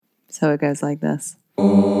So it goes like this.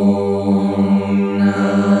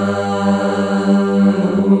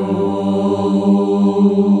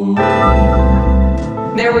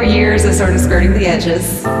 There were years of sort of skirting the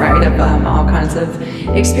edges, right, of all kinds of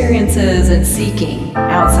experiences and seeking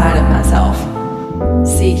outside of myself.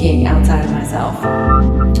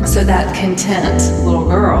 So that content little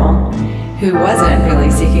girl who wasn't really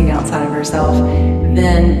seeking outside of herself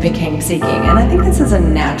then became seeking. And I think this is a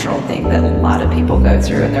natural thing that a lot of people go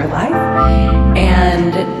through in their life.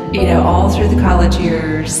 And, you know, all through the college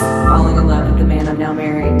years, falling in love with the man I'm now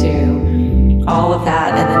married to, all of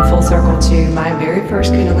that, and then full circle to my very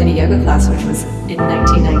first Kundalini Yoga class, which was in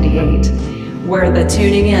 1998, where the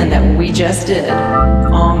tuning in that we just did,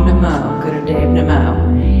 Om Namo, Gurudev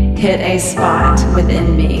Namo, hit a spot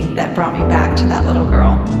within me that brought me back to that little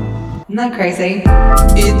girl. Isn't that crazy?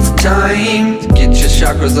 It's time to get your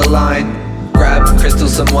chakras aligned. Grab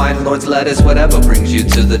crystals, some wine, Lord's lettuce, whatever brings you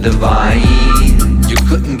to the divine. You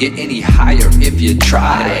couldn't get any higher if you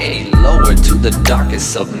tried, any lower to the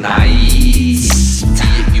darkest of nights.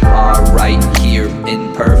 You are right here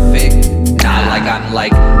imperfect, not like I'm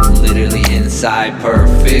like literally inside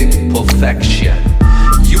perfect perfection.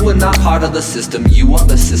 You are not part of the system, you are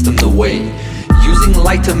the system, the way. Using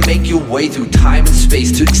light to make your way through time and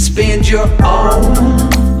space, to expand your own,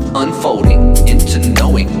 unfolding into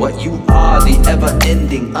knowing what you are, the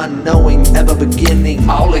ever-ending, unknowing, ever-beginning,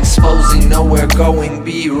 all exposing, nowhere going,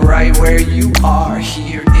 be right where you are.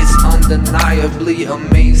 Here is undeniably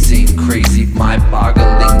amazing, crazy,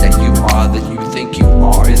 mind-boggling that you are, that you think you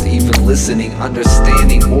are, is even listening,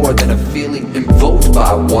 understanding more than a feeling invoked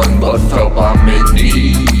by one but felt by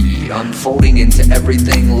many. Unfolding into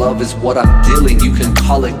everything, love is what I'm dealing. You can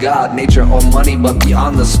call it God, nature, or money, but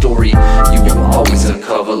beyond the story, you will always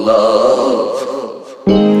uncover love.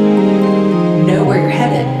 Know where you're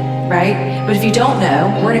headed, right? But if you don't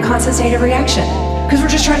know, we're in a constant state of reaction because we're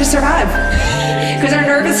just trying to survive. Because our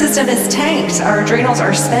nervous system is tanked, our adrenals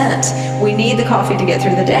are spent. We need the coffee to get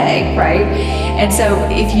through the day, right? And so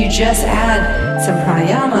if you just add some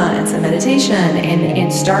pranayama and some meditation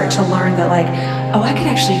and start to learn that, like, oh, I can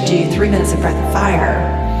actually do 3 minutes of breath of fire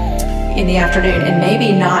in the afternoon and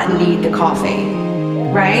maybe not need the coffee,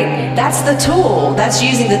 right? That's the tool. That's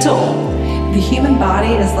using the tool. The human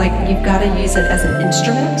body is like, you've got to use it as an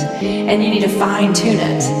instrument and you need to fine tune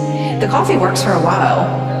it. The coffee works for a while,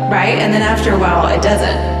 right? And then after a while, it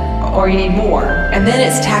doesn't. Or you need more. And then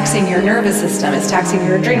it's taxing your nervous system, it's taxing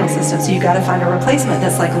your adrenal system. So you got to find a replacement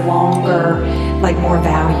that's like longer, like more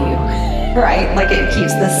value, right? Like it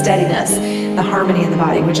keeps the steadiness, the harmony in the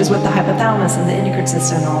body, which is what the hypothalamus and the endocrine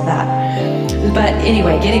system and all that. But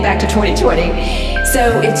anyway, getting back to 2020.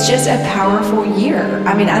 So it's just a powerful year.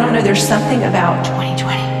 I mean, I don't know, there's something about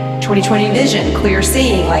 2020 vision, clear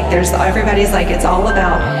seeing. Like everybody's like, it's all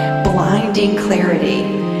about blinding clarity,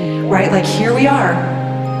 right? Like here we are.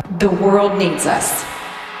 The world needs us.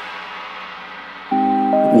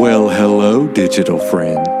 Well, hello, digital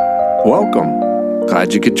friend. Welcome.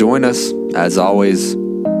 Glad you could join us. As always,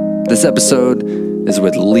 this episode is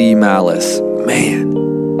with Leigh Mallis. Man,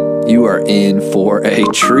 you are in for a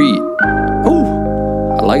treat. Ooh,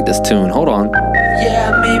 I like this tune. Hold on.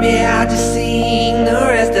 Yeah, maybe I'll just sing the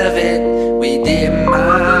rest of it. We did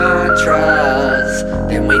mantras,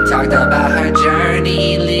 then we talked about her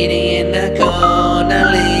journey leading into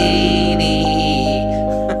Kundalini.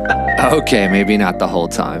 Okay, maybe not the whole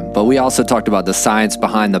time, but we also talked about the science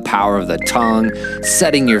behind the power of the tongue,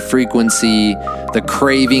 setting your frequency, the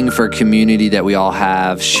craving for community that we all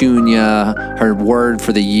have, Shunya, her word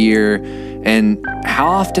for the year, and how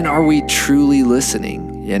often are we truly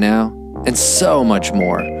listening, you know? And so much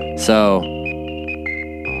more. So,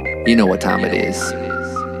 you know what time it is.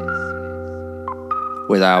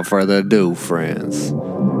 Without further ado, friends,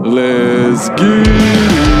 let's get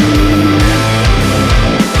it.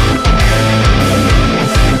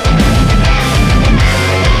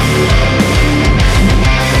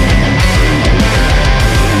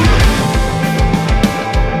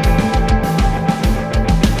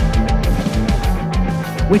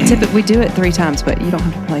 We do it 3 times, but you don't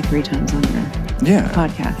have to play 3 times on your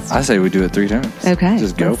podcast. I say we do it 3 times. Okay.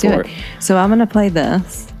 Just go for it. So I'm going to play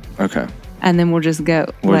this. Okay. And then we'll just go.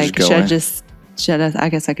 Should I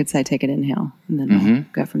guess I could say take an inhale and then we'll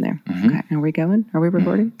go from there. Mm-hmm. Okay. Are we going? Are we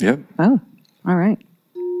recording? Yep. Oh, all right.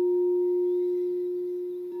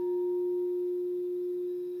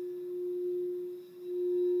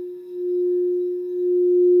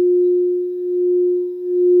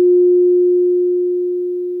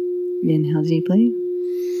 Inhale deeply.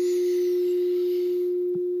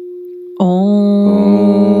 Om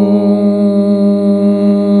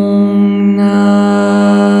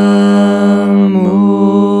Namo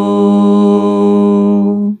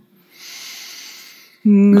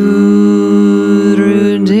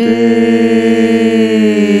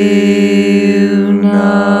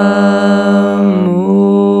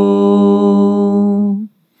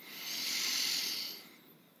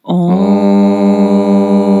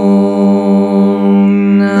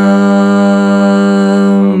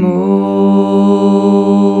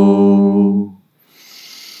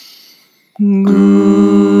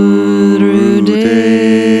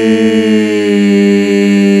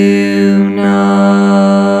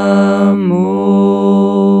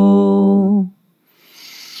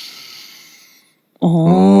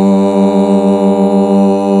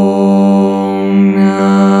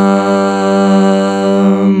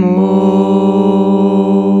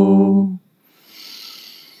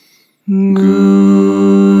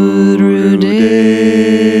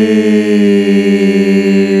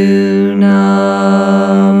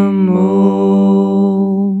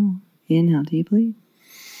deeply.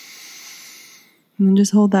 And then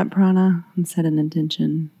just hold that prana and set an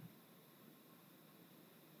intention.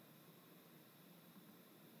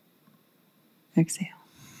 Exhale.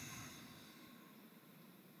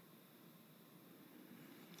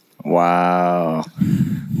 Wow.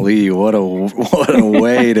 Leigh, what a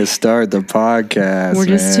way to start the podcast. We're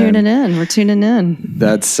just tuning in. We're tuning in.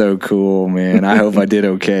 That's so cool, man. I hope I did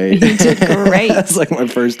okay. You did great. That's like my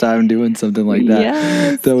first time doing something like that.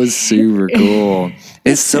 Yes. That was super cool.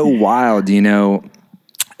 It's so wild, and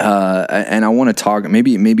I want to talk,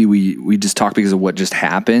 maybe we just talk because of what just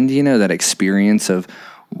happened, that experience of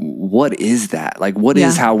what is that? Like, what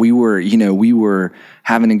is how we were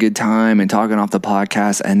having a good time and talking off the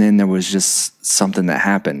podcast, and then there was just something that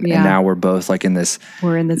happened, and now we're both like in this.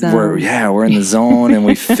 We're in the zone. We're in the zone, and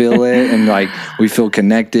we feel it, and like we feel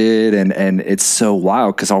connected, and it's so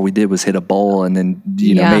wild because all we did was hit a bowl and then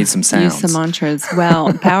made some sounds, use some mantras.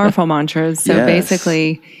 Well, powerful mantras. So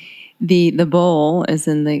basically, the bowl is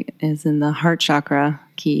in the heart chakra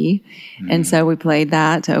key. And so we played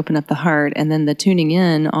that to open up the heart. And then the tuning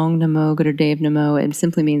in, Ong Namo Gurudev Namo, it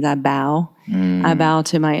simply means I bow. I bow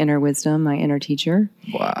to my inner wisdom, my inner teacher.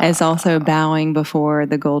 Wow. It's also bowing before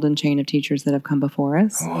the golden chain of teachers that have come before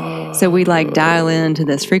us. Whoa. So we dial into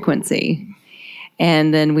this frequency.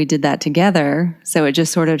 And then we did that together. So it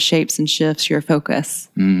just sort of shapes and shifts your focus.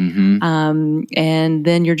 Mm-hmm. And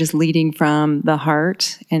then you're just leading from the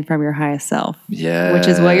heart and from your highest self. Yes. Which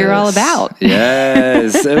is what you're all about.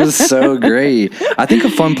 Yes. It was so great. I think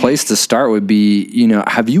a fun place to start would be,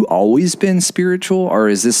 have you always been spiritual, or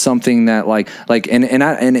is this something that like in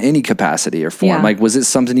any capacity or form? Like, was it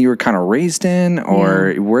something you were kind of raised in,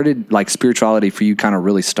 or where did spirituality for you kind of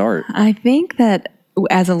really start? I think that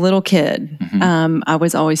as a little kid, I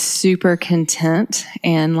was always super content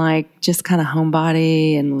and just kind of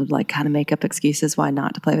homebody, and would kind of make up excuses why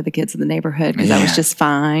not to play with the kids in the neighborhood because I was just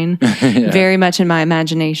fine. Very much in my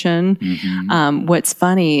imagination. Mm-hmm. What's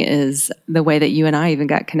funny is the way that you and I even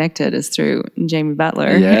got connected is through Jamie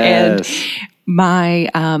Butler. Yes. And my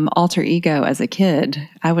alter ego as a kid,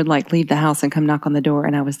 I would leave the house and come knock on the door,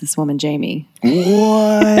 and I was this woman, Jamie. What?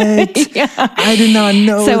 I did not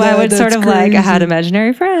know so that. I would That's sort of crazy. I had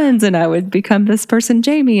imaginary friends, and I would become this person,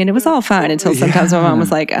 Jamie, and it was all fine until sometimes my mom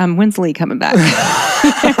was like, when's Leigh coming back? So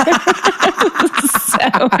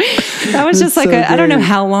that was just I don't know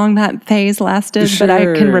how long that phase lasted, but I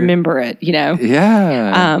can remember it,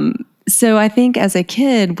 Yeah. So I think as a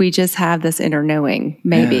kid, we just have this inner knowing,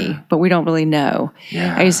 maybe, but we don't really know.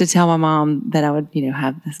 Yeah. I used to tell my mom that I would,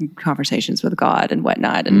 have some conversations with God and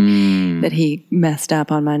whatnot, and that he messed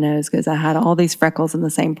up on my nose because I had all these freckles in the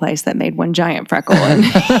same place that made one giant freckle, and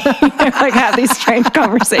have these strange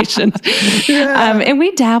conversations. And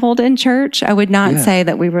we dabbled in church. I would not say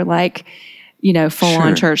that we were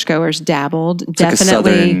full-on churchgoers, dabbled. It's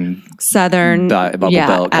Definitely Southern bubble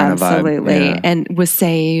belt kind of vibe. Absolutely. Yeah. And was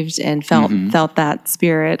saved and felt that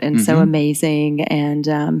spirit, and so amazing. And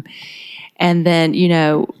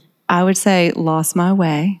then, I would say lost my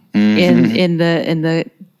way in the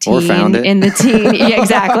teen. Or found it. In the teen. Yeah,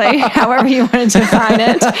 exactly. However you wanted to find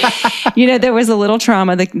it. There was a little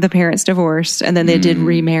trauma. The parents divorced, and then they did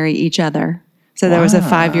remarry each other. So there was a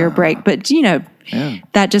 5-year break. But,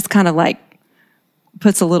 that just kind of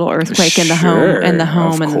puts a little earthquake in the home and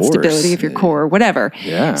the stability of your core, whatever.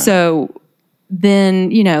 Yeah. So then,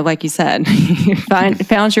 like you said, you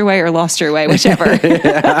found your way or lost your way, whichever.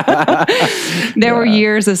 There were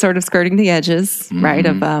years of sort of skirting the edges, right,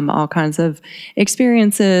 of all kinds of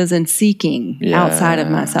experiences and seeking outside of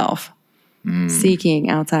myself. Seeking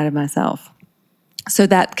outside of myself. So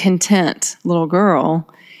that content little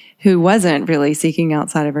girl who wasn't really seeking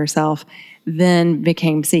outside of herself then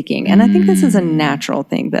became seeking. And I think this is a natural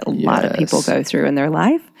thing that a lot of people go through in their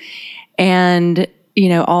life. And,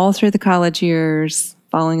 all through the college years,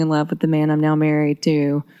 falling in love with the man I'm now married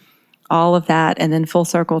to, all of that, and then full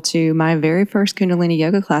circle to my very first Kundalini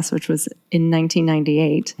yoga class, which was in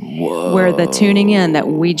 1998, where the tuning in that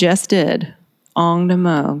we just did, Ong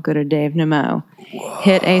Namo, Gurudev Namo,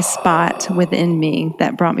 hit a spot within me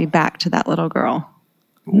that brought me back to that little girl.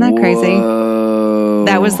 Isn't that crazy?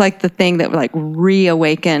 That was the thing that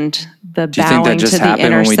reawakened the bowing to the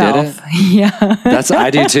inner self. Yeah.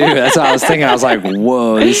 I do too. That's what I was thinking. I was like,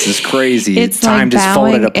 whoa, this is crazy. It's time just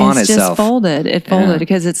bowing, folded upon itself. It's just folded. It folded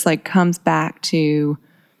because it's comes back to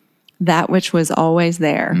that which was always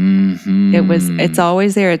there. Mm-hmm. It's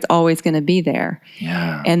always there. It's always going to be there.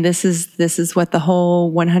 Yeah. And this is what the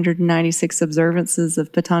whole 196 observances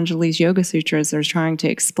of Patanjali's Yoga Sutras are trying to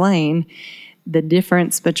explain. The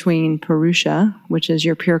difference between Purusha, which is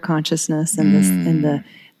your pure consciousness, and the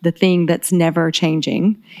the thing that's never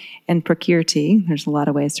changing. And Prakriti, there's a lot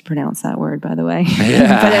of ways to pronounce that word, by the way.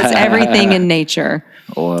 Yeah. But it's everything in nature.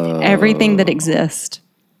 Whoa. Everything that exists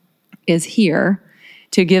is here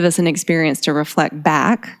to give us an experience to reflect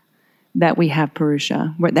back that we have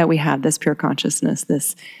Purusha, that we have this pure consciousness,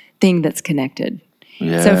 this thing that's connected.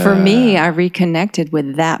 Yeah. So for me, I reconnected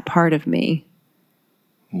with that part of me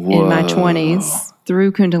in my 20s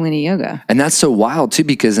through Kundalini Yoga. And that's so wild too,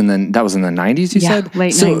 because that was in the 90s, you said?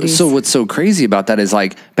 Late 90s. So what's so crazy about that is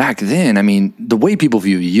like back then, I mean, the way people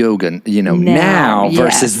view yoga, now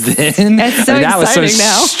versus then, it's so that was so exciting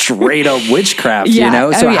now. straight up witchcraft,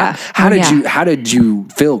 Yeah. So Oh, yeah. how did you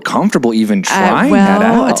feel comfortable even trying that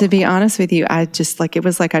out? To be honest with you, I just it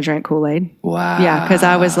was like I drank Kool-Aid. Wow. Yeah. Cause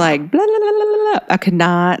I was like, blah, blah, blah, blah, blah. I could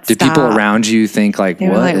not Did stop. people around you think like, They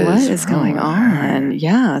were like, what is going on?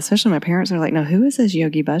 Yeah. Especially my parents were like, no, who is this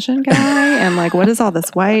Yogi Bhajan guy? And like, what is all this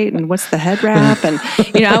white? And what's the head wrap? And,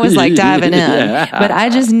 I was like diving in. Yeah. But I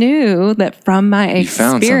just knew that from my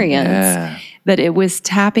found experience that it was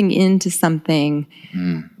tapping into something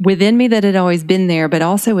within me that had always been there, but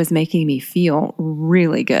also was making me feel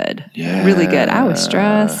really good. Yeah. Really good. I was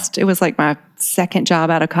stressed. It was like my second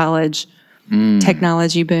job out of college,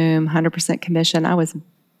 technology boom, 100% commission. I was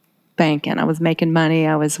banking. I was making money.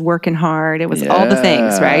 I was working hard. It was all the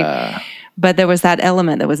things, right? But there was that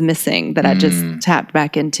element that was missing that I just tapped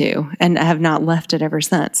back into, and I have not left it ever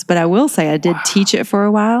since. But I will say I did teach it for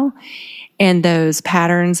a while, and those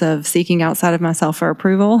patterns of seeking outside of myself for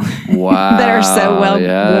approval that are so well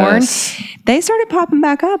worn, they started popping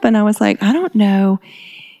back up. And I was like, I don't know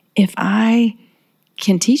if I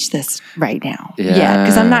can teach this right now yet,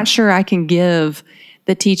 because I'm not sure I can give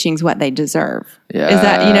the teachings what they deserve. Yeah. Is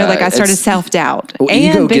that, I started self-doubt. Well,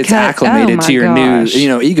 ego gets acclimated to your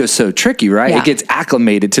new, ego's so tricky, right? Yeah. It gets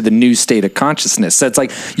acclimated to the new state of consciousness. So it's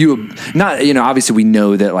like obviously we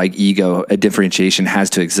know that like ego, a differentiation has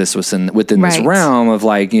to exist within this realm of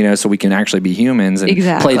like, so we can actually be humans and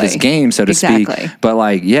play this game, so to speak. But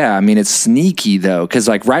like, it's sneaky though. Cause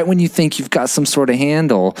like right when you think you've got some sort of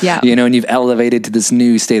handle, and you've elevated to this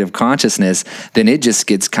new state of consciousness, then it just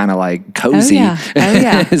gets kind of like cozy.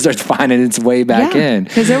 It starts finding its way back in.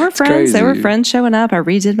 Because there were friends showing up. I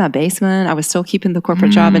redid my basement. I was still keeping the corporate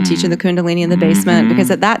job and teaching the Kundalini in the basement, because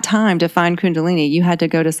at that time to find Kundalini, you had to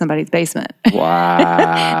go to somebody's basement.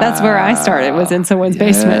 Wow. That's where I started, was in someone's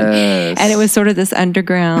basement. And it was sort of this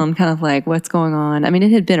underground kind of like, what's going on? I mean,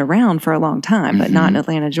 it had been around for a long time, but not in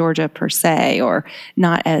Atlanta, Georgia per se, or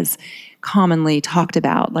not as commonly talked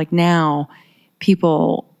about. Like now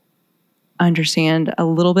people understand a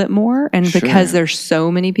little bit more, and because there's so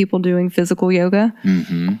many people doing physical yoga,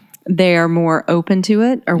 they are more open to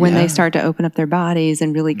it. Or when they start to open up their bodies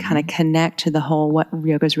and really kind of connect to the whole what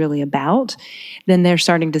yoga is really about, then they're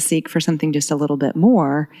starting to seek for something just a little bit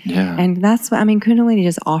more. And that's what Kundalini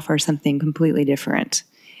just offers something completely different.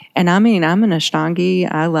 And I'm an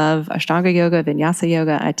Ashtangi. I love Ashtanga yoga, Vinyasa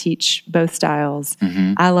yoga. I teach both styles.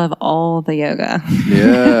 I love all the yoga.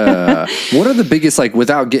 What are the biggest, like,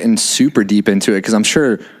 without getting super deep into it, because I'm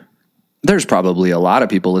sure there's probably a lot of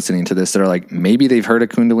people listening to this that are like, maybe they've heard of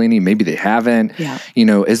Kundalini, maybe they haven't.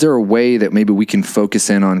 Is there a way that maybe we can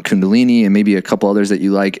focus in on Kundalini and maybe a couple others that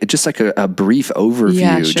you like? Just like a brief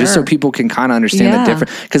overview, just so people can kind of understand the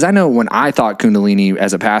difference. Because I know when I thought Kundalini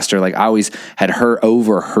as a pastor, like I always had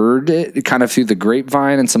overheard it kind of through the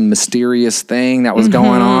grapevine and some mysterious thing that was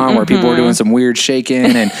going on where people were doing some weird shaking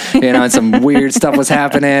and, and some weird stuff was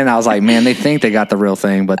happening. I was like, man, they think they got the real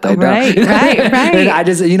thing, but they don't. Right. And I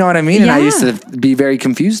just, you know what I mean? I used to be very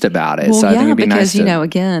confused about it. So I think it'd be nice to...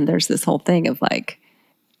 again, there's this whole thing of like,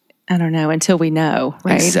 I don't know, until we know,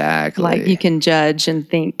 right? Exactly. Like you can judge and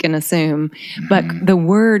think and assume. But the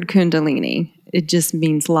word Kundalini, it just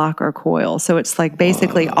means lock or coil. So it's like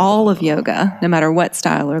basically all of yoga, no matter what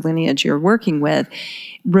style or lineage you're working with,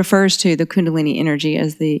 refers to the Kundalini energy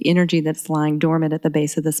as the energy that's lying dormant at the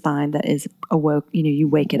base of the spine that is awoke, you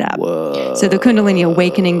wake it up. So the Kundalini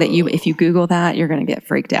awakening that if you Google that, you're going to get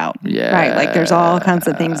freaked out. Right? Like there's all kinds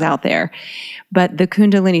of things out there. But the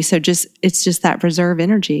Kundalini, it's just that reserve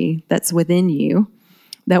energy that's within you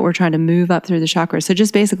that we're trying to move up through the chakras. So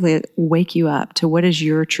just basically wake you up to what is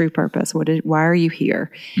your true purpose? Why are you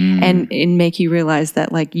here? And make you realize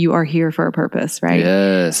that like you are here for a purpose, right?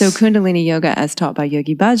 Yes. So Kundalini Yoga, as taught by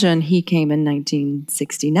Yogi Bhajan, he came in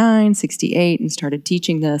 1969, 68 and started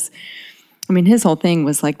teaching this. I mean, his whole thing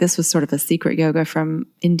was like, this was sort of a secret yoga from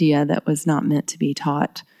India that was not meant to be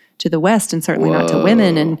taught to the West and certainly not to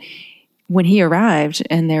women. And when he arrived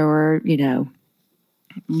and there were,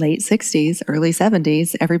 late 60s, early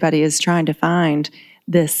 70s, everybody is trying to find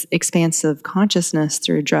this expansive consciousness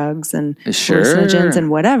through drugs and Sure. hallucinogens and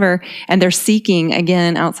whatever. And they're seeking,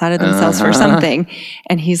 again, outside of themselves for something.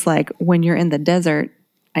 And he's like, when you're in the desert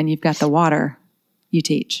and you've got the water, you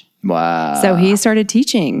teach. Wow. So he started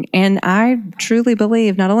teaching. And I truly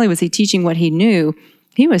believe not only was he teaching what he knew,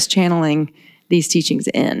 he was channeling these teachings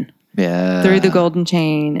in through the golden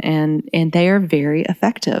chain. And they are very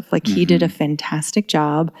effective. Like he did a fantastic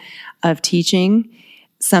job of teaching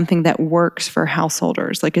something that works for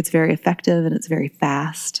householders. Like it's very effective and it's very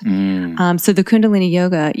fast. So the Kundalini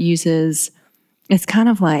Yoga uses, it's kind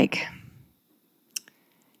of like,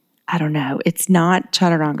 I don't know, it's not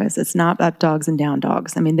chaturangas, it's not up dogs and down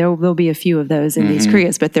dogs. I mean, there'll be a few of those in these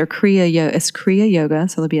kriyas, but they're it's kriya yoga.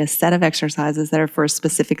 So there'll be a set of exercises that are for a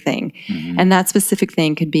specific thing. And that specific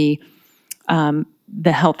thing could be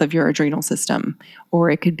the health of your adrenal system,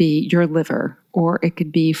 or it could be your liver, or it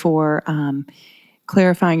could be for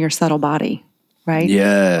clarifying your subtle body, right?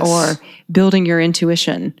 Yes. Or building your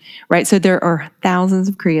intuition, right? So there are thousands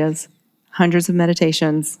of kriyas, hundreds of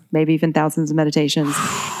meditations, maybe even thousands of meditations,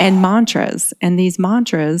 and mantras. And these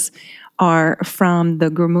mantras are from the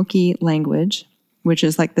Gurmukhi language, which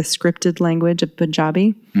is like the scripted language of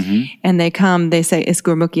Punjabi. And they say it's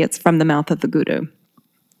Gurmukhi, it's from the mouth of the Guru.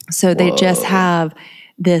 So they just have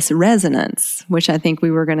this resonance, which I think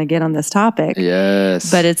we were going to get on this topic.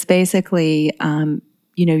 Yes. But it's basically,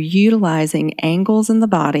 utilizing angles in the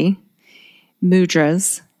body,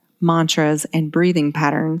 mudras, mantras, and breathing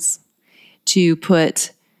patterns to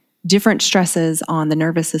put different stresses on the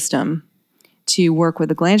nervous system, to work with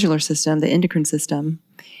the glandular system, the endocrine system,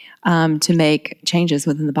 to make changes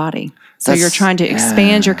within the body. So you're trying to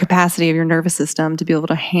expand your capacity of your nervous system to be able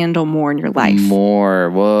to handle more in your life.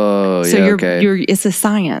 More. Whoa. So it's a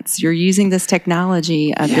science. You're using this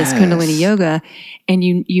technology of this Kundalini Yoga, and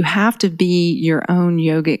you have to be your own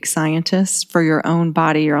yogic scientist for your own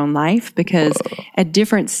body, your own life, because at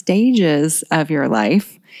different stages of your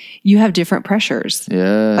life, you have different pressures.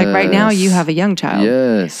 Yes. Like right now, you have a young child.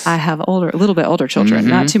 Yes. I have a little bit older children,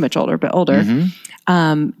 not too much older, but older.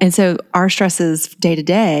 And so our stresses day to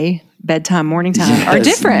day, bedtime, morning time, are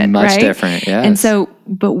different, much right? different, yes. And so,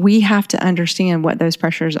 but we have to understand what those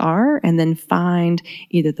pressures are, and then find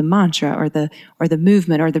either the mantra or the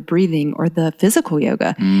movement or the breathing or the physical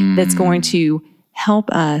yoga that's going to help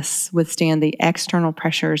us withstand the external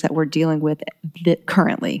pressures that we're dealing with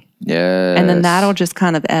currently. Yes. And then that'll just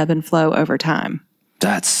kind of ebb and flow over time.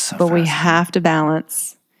 That's so But we fascinating. have to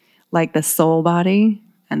balance like the soul body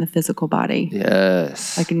and the physical body.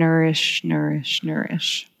 Yes. Like nourish, nourish,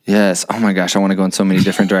 nourish. Yes. Oh my gosh, I want to go in so many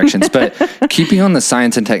different directions. But keeping on the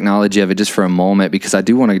science and technology of it just for a moment, because I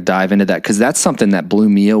do want to dive into that, because that's something that blew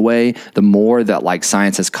me away. The more that like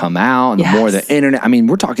science has come out, and the more the internet, I mean,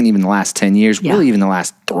 we're talking even the last 10 years, really even the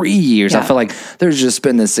last 3 years. I feel like there's just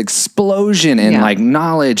been this explosion in like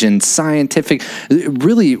knowledge and scientific.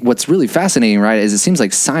 Really, what's really fascinating, right, is it seems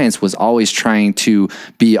like science was always trying to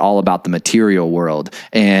be all about the material world.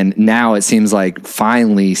 And now it seems like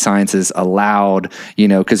finally science is allowed,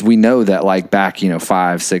 because we know that like back,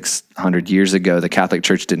 500-600 years ago, the Catholic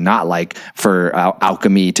Church did not like for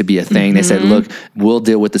alchemy to be a thing. They said, look, we'll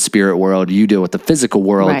deal with the spirit world, you deal with the physical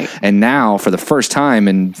world. Right. And now for the first time,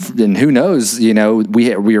 and who knows,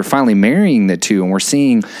 we are finally marrying the two, and we're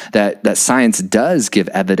seeing that science does give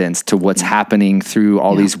evidence to what's happening through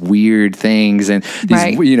all these weird things and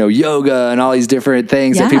these, yoga and all these different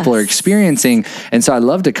things that people are experiencing. And so I'd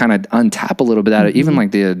love to kind of untap a little bit out of even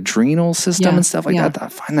like the adrenal system and stuff like that. I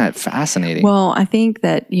find that fascinating. Well, I think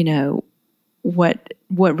that,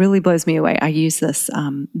 what really blows me away, I use this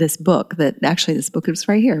book this book is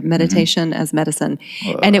right here, Meditation as Medicine.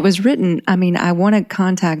 And it was written, I want to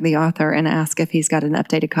contact the author and ask if he's got an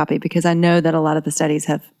updated copy, because I know that a lot of the studies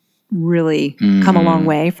have really come a long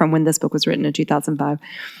way from when this book was written in 2005.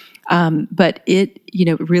 But it,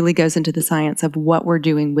 really goes into the science of what we're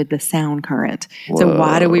doing with the sound current. So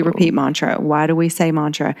why do we repeat mantra? Why do we say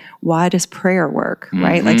mantra? Why does prayer work?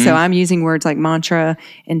 Right? Like, so I'm using words like mantra,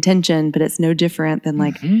 intention, but it's no different than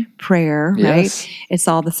like prayer, right? It's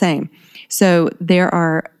all the same. So there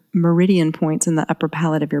are meridian points in the upper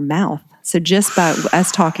palate of your mouth. So just by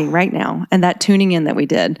us talking right now and that tuning in that we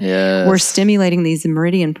did, we're stimulating these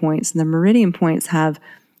meridian points, and the meridian points have,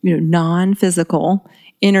 non-physical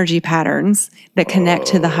energy patterns that connect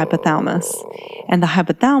to the hypothalamus. And the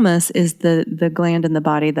hypothalamus is the gland in the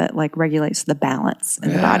body that like regulates the balance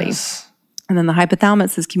in the body. And then the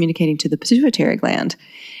hypothalamus is communicating to the pituitary gland.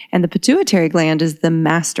 And the pituitary gland is the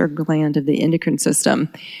master gland of the endocrine system,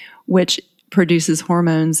 which produces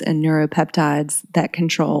hormones and neuropeptides that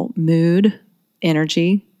control mood,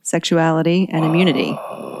 energy, sexuality, and immunity.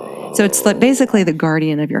 So it's like basically the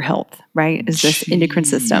guardian of your health, right? Is this endocrine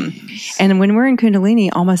system. And when we're in Kundalini,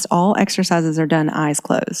 almost all exercises are done eyes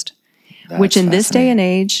closed, which in this day and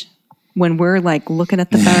age, when we're like looking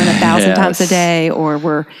at the phone 1,000 times a day, or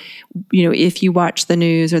we're, if you watch the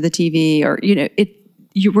news or the TV, or,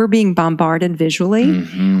 we're being bombarded visually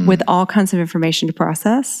with all kinds of information to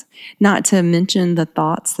process, not to mention the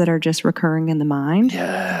thoughts that are just recurring in the mind.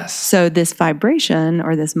 Yes. So this vibration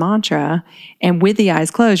or this mantra, and with the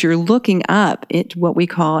eyes closed, you're looking up at what we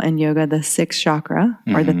call in yoga the sixth chakra,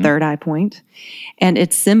 or the third eye point. And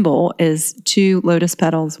its symbol is 2 lotus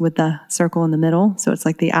petals with the circle in the middle. So it's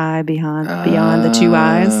like the eye beyond the 2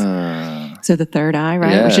 eyes. So the third eye,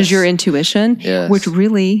 right? Yes. Which is your intuition, Yes. which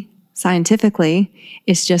really scientifically,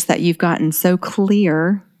 it's just that you've gotten so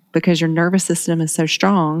clear because your nervous system is so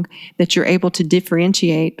strong that you're able to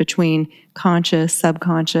differentiate between conscious,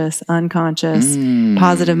 subconscious, unconscious,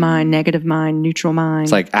 positive mind, negative mind, neutral mind.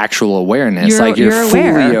 It's like actual awareness. You're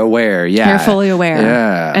fully aware. Yeah. You're fully aware.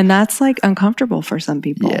 Yeah. And that's like uncomfortable for some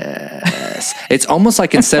people. Yes. It's almost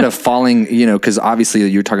like instead of falling, because obviously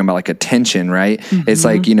you're talking about like attention, right? It's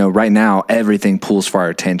like, right now everything pulls for our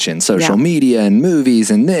attention. Social media and movies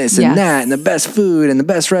and this and that and the best food and the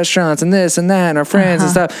best restaurants and this and that and our friends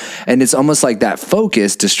and stuff. And it's almost like that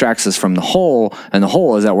focus distracts us from the whole, and the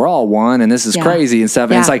whole is that we're all one and this is crazy and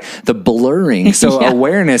stuff. And it's like the blurring. So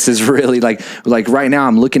awareness is really like right now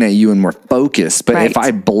I'm looking at you and we're focused. But if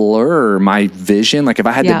I blur my vision, like if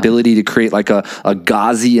I had the ability to create like a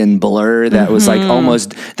Gaussian blur that was like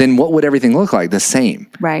almost, then what would everything look like? The same.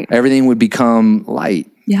 Right. Everything would become light.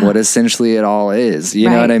 What essentially it all is, you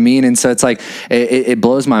know what I mean? And so it's like, it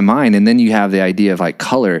blows my mind. And then you have the idea of like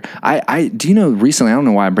color. I do recently, I don't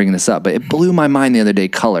know why I'm bringing this up, but it blew my mind the other day,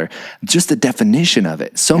 color, just the definition of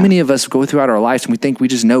it. So many of us go throughout our lives and we think we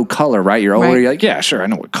just know color, right? You're older, you're like, yeah, sure, I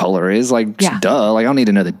know what color is. Like, duh, like I don't need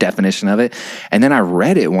to know the definition of it. And then I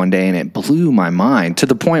read it one day and it blew my mind to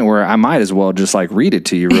the point where I might as well just like read it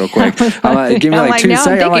to you real quick. Give me like 2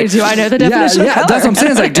 seconds. I'm like, do I know the definition of color? That's what I'm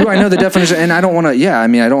saying. It's like, do I know the definition? And I don't want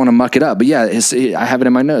to, I don't want to muck it up, but I have it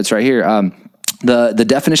in my notes right here. The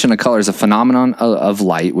definition of color is a phenomenon of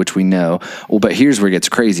light, which we know. But here's where it gets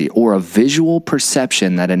crazy. Or a visual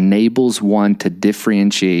perception that enables one to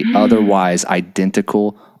differentiate otherwise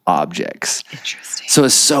identical objects. Interesting. So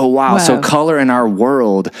it's so wild. Whoa. So color in our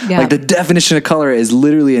world, like the definition of color is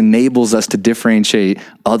literally enables us to differentiate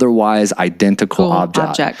otherwise identical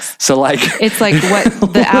objects. So like it's like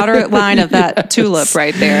what the outer line of that tulip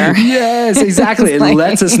right there. Yes, exactly. It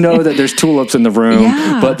lets us know that there's tulips in the room,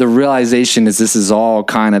 but the realization is this is all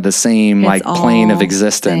kind of the same like plane of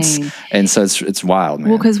existence. And so it's wild, man.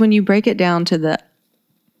 Well, because when you break it down to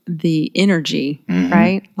the energy,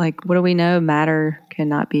 right? Like, what do we know? Matter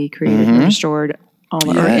cannot be created or restored.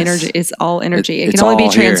 Or energy, it's all energy. It can only be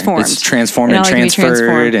transformed. It's transformed and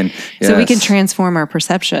transferred. And so we can transform our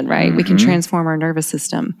perception, right? We can transform our nervous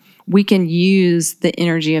system. We can use the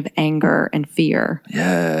energy of anger and fear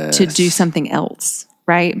to do something else,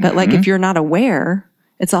 right? But like if you're not aware,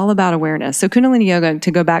 it's all about awareness. So Kundalini Yoga,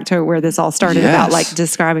 to go back to where this all started about like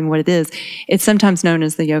describing what it is, it's sometimes known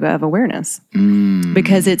as the yoga of awareness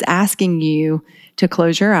because it's asking you to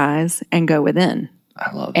close your eyes and go within.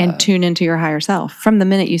 I love that. And tune into your higher self. From the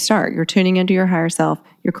minute you start, you're tuning into your higher self,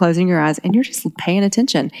 you're closing your eyes, and you're just paying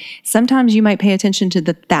attention. Sometimes you might pay attention to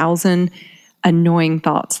the 1,000 annoying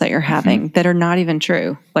thoughts that you're having that are not even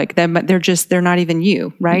true. Like they're not even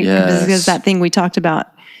you, right? Yes. Because that thing we talked about,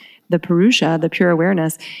 the Purusha, the pure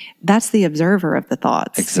awareness, that's the observer of the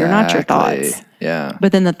thoughts. Exactly. You're not your thoughts. Yeah.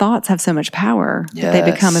 But then the thoughts have so much power that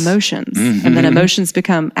they become emotions. And then emotions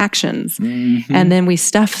become actions. And then we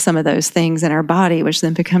stuff some of those things in our body, which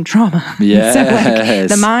then become trauma. Yes. So like,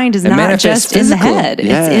 the mind is not just in the head.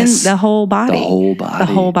 It's in the whole body. The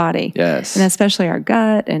whole body. Yes. And especially our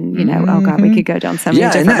gut. And, oh God, we could go down so many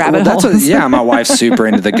different rabbit holes. My wife's super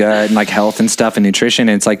into the gut and like health and stuff and nutrition.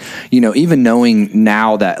 And it's like, even knowing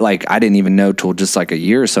now that like, I didn't even know till just like a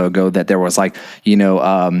year or so ago that there was like,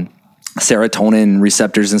 serotonin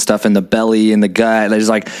receptors and stuff in the belly and the gut. There's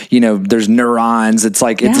like, there's neurons. It's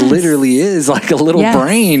like, it literally is like a little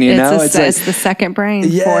brain, It's the second brain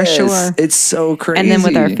for sure. It's so crazy. And then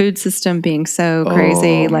with our food system being so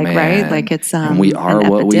crazy, right? Like it's, and we are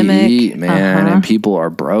what we eat, man. And people are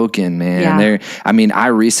broken, man. I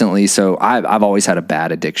recently, so I've always had a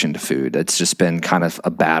bad addiction to food. It's just been kind of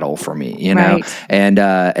a battle for me, know?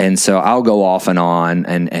 And so I'll go off and on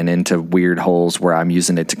and into weird holes where I'm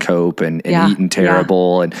using it to cope dope and eating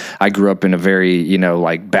terrible. And I grew up in a very, you know,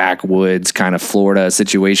 like backwoods kind of Florida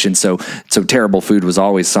situation. So terrible food was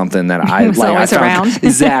always something that I found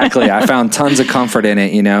exactly. I found tons of comfort in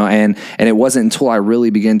it, you know, and it wasn't until I really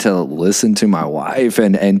began to listen to my wife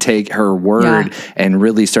and take her word and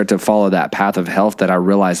really start to follow that path of health that I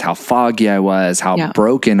realized how foggy I was, how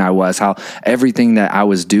broken I was, how everything that I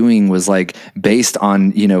was doing was like based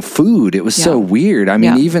on, you know, food. It was so weird. I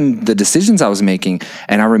mean, even the decisions I was making,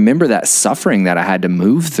 and I remember that suffering that I had to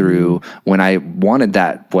move through when I wanted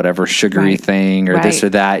that whatever sugary thing or this or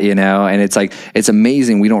that, you know, and it's like, it's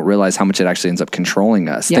amazing. We don't realize how much it actually ends up controlling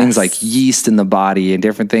us. Things like yeast in the body and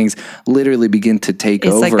different things literally begin to take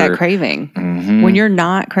over. It's like that craving. When you're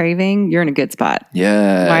not craving, you're in a good spot.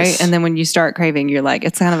 Yes. Right. And then when you start craving, you're like,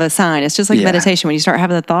 it's kind of a sign. It's just like meditation. When you start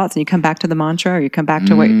having the thoughts and you come back to the mantra or you come back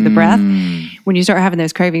to the breath, when you start having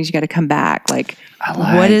those cravings, you got to come back. Like,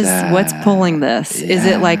 what's pulling this? Is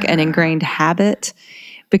it like an ingrained habit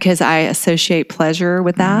because I associate pleasure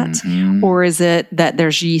with that? Or is it that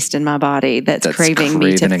there's yeast in my body that's craving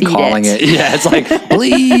me to feed it? Yeah, it's like,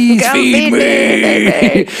 please feed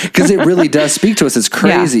me. Because it really does speak to us. It's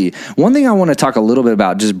crazy. One thing I want to talk a little bit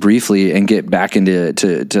about just briefly and get back into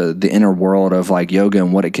to the inner world of like yoga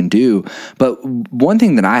and what it can do. But one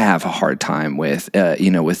thing that I have a hard time with, you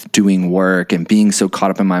know, with doing work and being so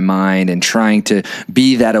caught up in my mind and trying to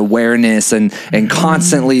be that awareness and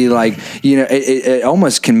constantly like, you know, it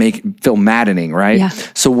almost can feel maddening, right? Yeah.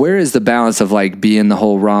 So where is the balance of like being the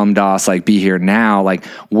whole Ram Dass, like be here now? Like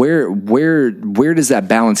where does that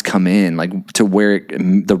balance come in? Like to where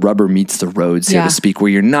the rubber meets the road, so to speak,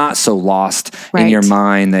 where you're not so lost in your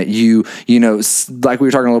mind that you know, like we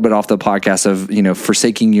were talking a little bit off the podcast of, you know,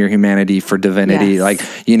 forsaking your humanity for divinity, like,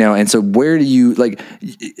 you know, and so where do you like,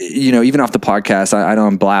 you know, even off the podcast, I know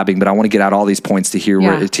I'm blabbing, but I want to get out all these points to hear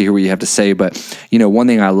what you have to say. But, you know, one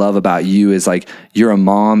thing I love about you is like, you're a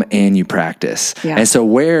mom and you practice. And so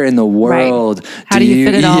where in the world how do you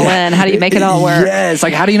fit it all in? How do you make it all work? Yes.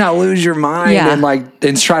 Like, how do you not lose your mind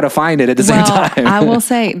and try to find it at the same time? I will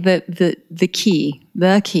say that the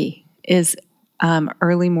key is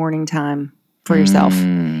early morning time for yourself.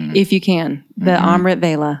 If you can. The Amrit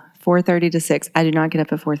Vela, 4:30 to 6. I do not get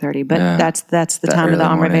up at 4:30, but that's the time of the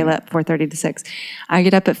Amrit Vela, 4:30 to 6. I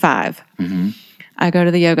get up at 5. I go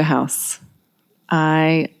to the yoga house.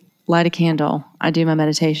 I light a candle. I do my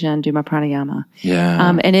meditation, do my pranayama.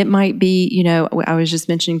 And it might be, you know, I was just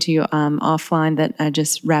mentioning to you offline that I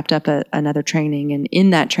just wrapped up another training. And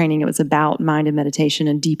in that training, it was about mind and meditation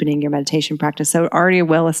and deepening your meditation practice. So already a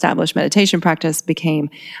well-established meditation practice became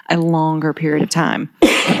a longer period of time.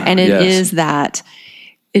 And it is that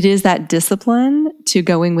discipline to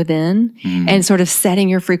going within and sort of setting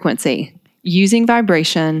your frequency, using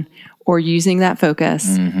vibration or using that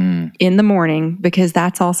focus in the morning, because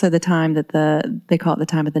that's also the time that they call it the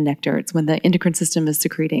time of the nectar. It's when the endocrine system is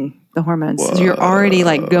secreting the hormones. So you're already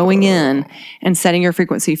like going in and setting your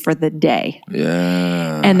frequency for the day.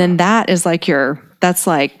 And then that is like that's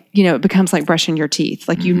like, you know, it becomes like brushing your teeth.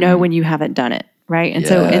 Like, you know, when you haven't done it. Right. And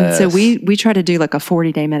so we try to do like a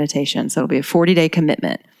 40-day meditation. So it'll be a 40-day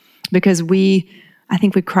commitment, because I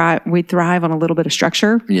think we thrive on a little bit of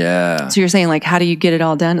structure. So you're saying like, how do you get it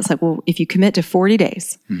all done? It's like, well, if you commit to 40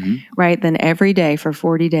 days, right, then every day for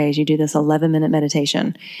 40 days, you do this 11-minute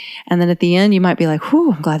meditation. And then at the end, you might be like,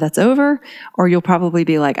 whew, I'm glad that's over. Or you'll probably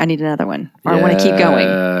be like, I need another one, or I want to keep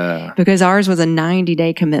going. Because ours was a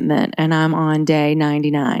 90-day commitment and I'm on day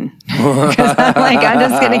 99. Because I'm like, I'm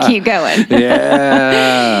just going to keep going.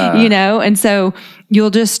 You know, and so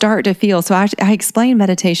you'll just start to feel. So I explain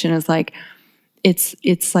meditation as like,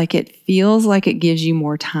 it's like it feels like it gives you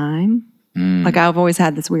more time. Like, I've always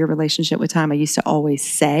had this weird relationship with time. I used to always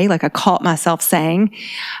say, like, I caught myself saying,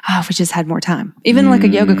 if we just had more time. Even like a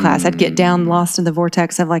yoga class, I'd get down lost in the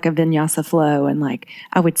vortex of like a vinyasa flow. And like,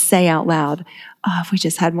 I would say out loud, if we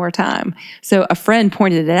just had more time. So a friend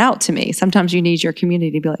pointed it out to me. Sometimes you need your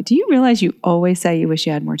community to be like, do you realize you always say you wish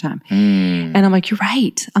you had more time? And I'm like, you're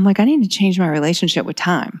right. I'm like, I need to change my relationship with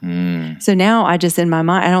time. So now I just, in my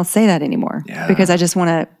mind, I don't say that anymore because I just want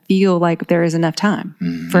to feel like there is enough time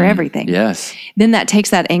for everything. Then that takes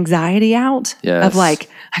that anxiety out of like,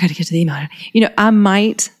 I got to get to the email. You know, I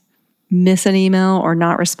might miss an email or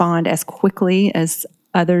not respond as quickly as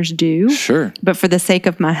others do. But for the sake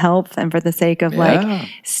of my health and for the sake of like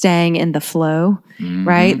staying in the flow,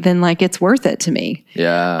 right? Then like it's worth it to me.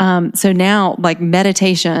 So now like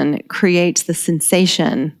meditation creates the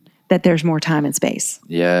sensation that there's more time and space.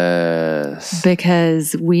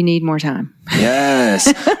 Because we need more time.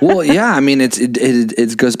 Yes. Well, yeah. I mean,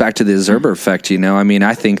 it goes back to the Zerber effect, you know. I mean,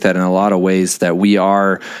 I think that in a lot of ways that we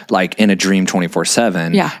are like in a dream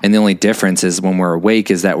 24/7. Yeah. And the only difference is when we're awake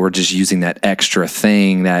is that we're just using that extra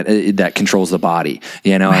thing that controls the body,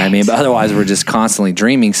 you know what I mean? But otherwise we're just constantly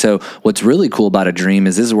dreaming. So what's really cool about a dream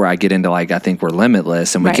is this is where I get into like, I think we're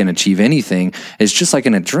limitless and we can achieve anything. It's just like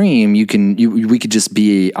in a dream, we could just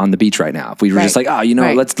be on the beach right now. If we were just like, oh, you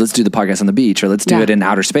know, let's do the podcast on the beach, or let's do it in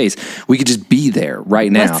outer space. We could just be there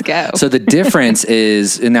right now. Let's go. So the difference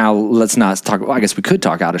is, and now let's not talk, well, I guess we could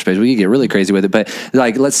talk outer space. We could get really crazy with it, but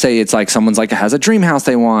like, let's say it's like someone's like has a dream house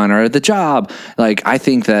they want, or the job. Like, I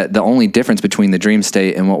think that the only difference between the dream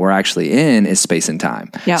state and what we're actually in is space and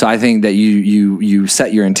time. Yep. So I think that you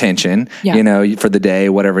set your intention, you know, for the day,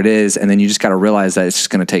 whatever it is, and then you just got to realize that it's just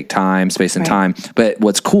going to take time, space and time. But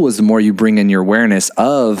what's cool is the more you bring in your awareness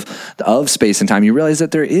of space and time, you realize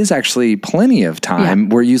that there is actually plenty of time.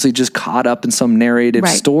 We're usually just caught up in some narrative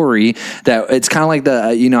story that it's kind of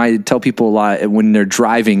like you know, I tell people a lot when they're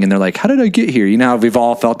driving and they're like, how did I get here? You know how we've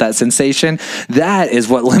all felt that sensation? That is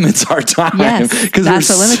what limits our time. Yes, that's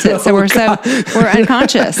what limits it. So we're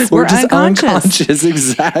unconscious. We're just unconscious.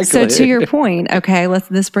 Exactly. So to your point, okay,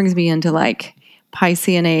 this brings me into like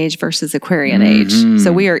Piscean age versus Aquarian age.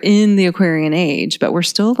 So we are in the Aquarian age, but we're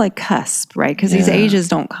still like cusp, right? Because these ages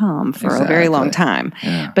don't come for a very long time.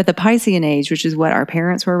 Yeah. But the Piscean age, which is what our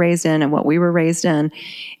parents were raised in and what we were raised in,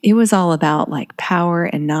 it was all about like power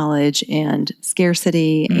and knowledge and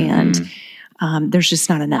scarcity and there's just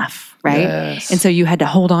not enough, right? Yes. And so you had to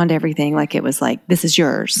hold on to everything like it was like, this is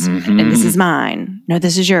yours and this is mine. No,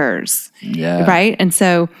 this is yours. Yeah. Right? And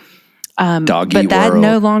so Doggy but that world.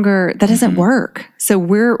 no longer, that doesn't work. So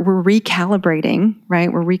we're recalibrating,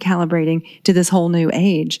 right? We're recalibrating to this whole new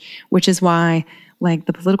age, which is why like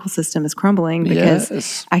the political system is crumbling because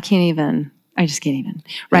I just can't even,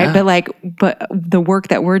 right? Yeah. But the work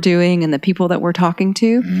that we're doing and the people that we're talking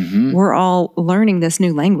to, we're all learning this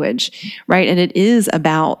new language, right? And it is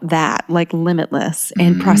about that, like limitless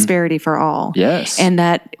and prosperity for all. Yes. And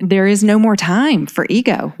that there is no more time for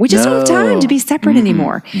ego. We just don't have time to be separate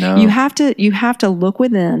anymore. No. You have to look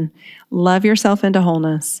within, love yourself into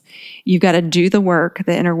wholeness. You've got to do the work,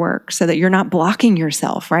 the inner work, so that you're not blocking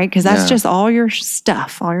yourself, right? Because that's just all your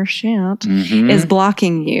stuff, all your shit is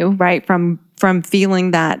blocking you, right? From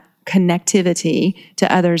feeling that connectivity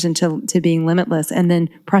to others and to being limitless, and then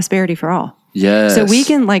prosperity for all. Yes. So we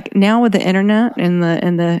can like now with the internet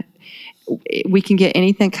and we can get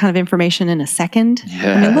anything kind of information in a second. Yes.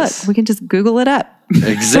 I mean, look, we can just Google it up.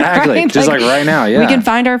 Exactly. Right? Just like right now. Yeah. We can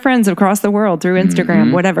find our friends across the world through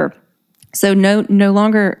Instagram, whatever. So no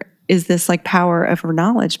longer is this like power over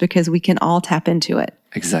knowledge because we can all tap into it.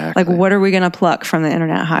 Exactly. Like, what are we going to pluck from the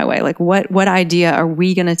internet highway? Like, what idea are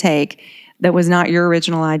we going to take that was not your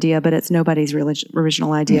original idea, but it's nobody's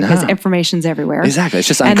original idea because information's everywhere. Exactly. It's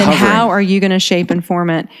just uncovering. And then how are you going to shape and form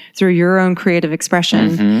it through your own creative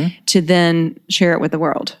expression to then share it with the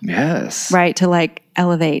world? Yes. Right? To like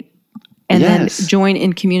elevate and then join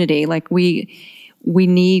in community. Like we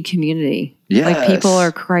need community. Yes. Like people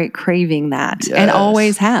are craving that and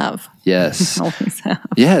always have. Yes. Always have.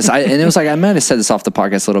 Yes. And it was like, I might have said this off the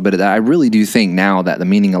podcast a little bit, that I really do think now that the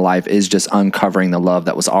meaning of life is just uncovering the love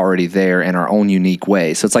that was already there in our own unique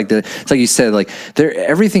way. So it's like you said, like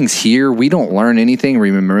everything's here. We don't learn anything.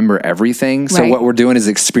 We remember everything. So what we're doing is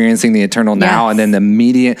experiencing the eternal now. And then the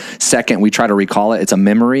immediate second we try to recall it, it's a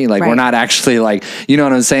memory. Like we're not actually like, you know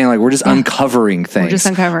what I'm saying? Like we're just uncovering things.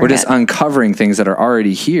 We're just uncovering things that are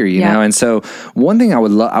already here, you know? And so one thing I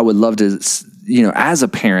would love to, you know, as a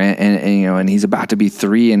parent and you know, and he's about to be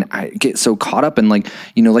 3 and I get so caught up in like,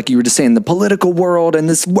 you know, like you were just saying, the political world and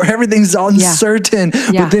this, where everything's uncertain,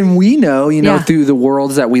 but then we know, you know, through the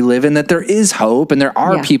worlds that we live in, that there is hope and there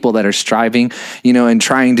are people that are striving, you know, and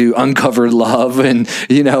trying to uncover love and,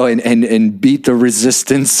 you know, and beat the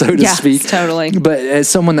resistance, so to speak. Totally. But as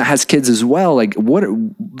someone that has kids as well, like what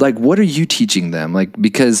are you teaching them? Like,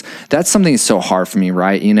 because that's something that's so hard for me,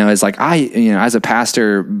 right? You know, it's like you know, as a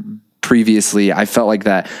pastor, previously, I felt like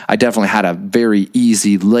that I definitely had a very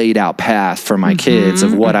easy laid out path for my kids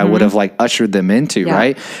of what I would have like ushered them into.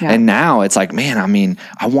 Right. Yeah. And now it's like, man, I mean,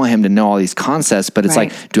 I want him to know all these concepts, but it's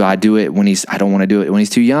like, do I do it when I don't want to do it when he's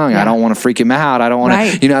too young. I don't want to freak him out. I don't want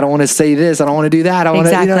to, you know, I don't want to say this. I don't want to do that. I want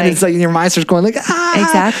to, you know, and it's like your mind starts going like,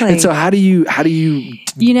 Exactly. And so how do you,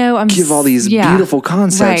 you know, give all these beautiful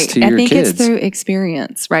concepts to your kids? I think it's through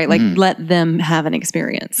experience, right? Like let them have an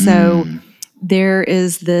experience. So there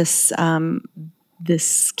is this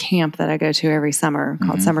this camp that I go to every summer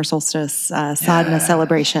called Summer Solstice Sadhana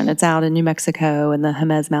Celebration. It's out in New Mexico in the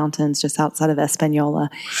Jemez Mountains, just outside of Espanola.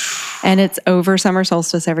 And it's over summer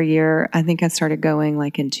solstice every year. I think I started going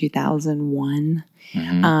like in 2001.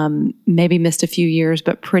 Maybe missed a few years,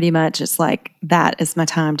 but pretty much it's like that is my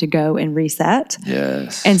time to go and reset.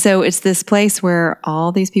 Yes. And so it's this place where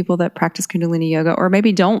all these people that practice Kundalini yoga, or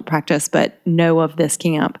maybe don't practice but know of this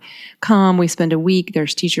camp, come. We spend a week.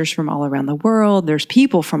 There's teachers from all around the world. There's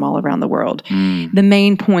people from all around the world. The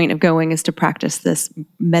main point of going is to practice this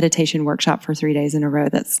meditation workshop for 3 days in a row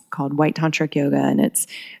that's called White Tantric Yoga. And it's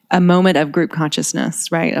a moment of group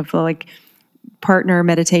consciousness, right? Of like partner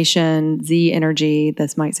meditation, Z energy.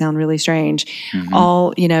 This might sound really strange.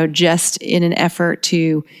 All, just in an effort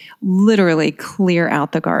to literally clear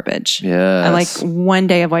out the garbage. Yes. And like one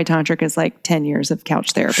day of White Tantric is like 10 years of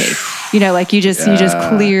couch therapy. Like you just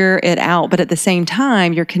clear it out. But at the same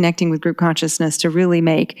time, you're connecting with group consciousness to really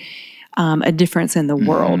make a difference in the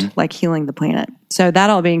world, like healing the planet. So that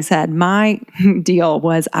all being said, my deal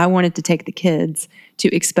was I wanted to take the kids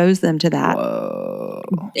to expose them to that.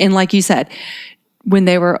 Whoa. And like you said, when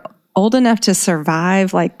they were old enough to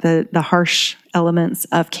survive like the harsh elements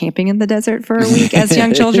of camping in the desert for a week as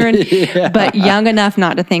young children, but young enough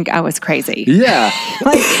not to think I was crazy. Yeah.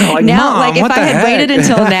 like now, Mom, like if I had waited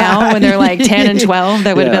until now when they're like 10 and 12,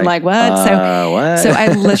 they would have been like, what? So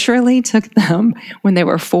I literally took them when they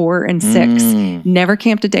were 4 and 6, never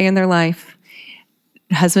camped a day in their life.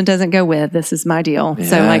 Husband doesn't go with, this is my deal.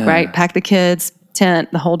 So pack the kids,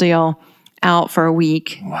 tent, the whole deal, out for a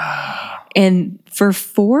week. Wow. And for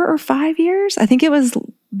 4 or 5 years, I think it was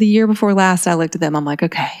the year before last, I looked at them. I'm like,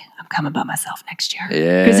 okay, I'm coming by myself next year.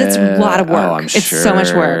 Yeah. Because it's a lot of work. It's sure. so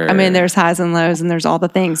much work. I mean, there's highs and lows and there's all the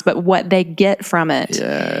things. But what they get from it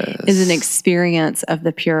is an experience of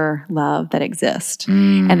the pure love that exists.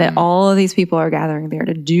 And that all of these people are gathering there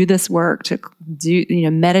to do this work, to do,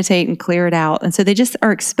 meditate and clear it out. And so they just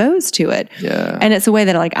are exposed to it. Yeah. And it's a way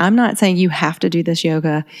that like, I'm not saying you have to do this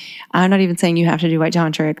yoga. I'm not even saying you have to do White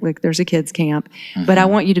Tantric. Like there's a kids camp, but I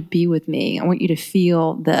want you to be with me. I want you to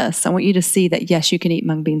feel this. I want you to see that, yes, you can eat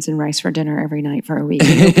mung beans and rice for dinner every night for a week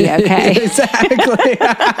and you'll be okay. Exactly.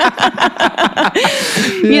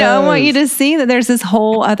 I want you to see that there's this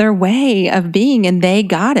whole other way of being, and they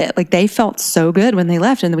got it. Like they felt so good when they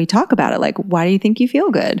left, and we talk about it. Like, why do you think you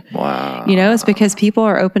feel good? Wow. It's because people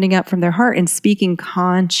are opening up from their heart and speaking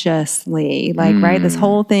consciously. Like, right? This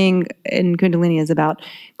whole thing in Kundalini is about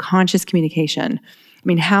conscious communication. I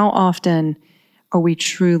mean, how often are we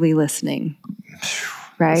truly listening?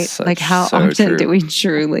 Right? How often do we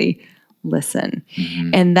truly listen?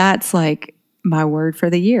 And that's like my word for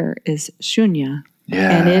the year is shunya.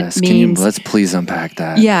 Yeah. And it means, let's please unpack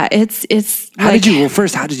that. Yeah. It's how did you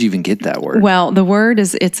even get that word? Well, the word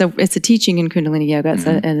is, it's a teaching in Kundalini yoga. It's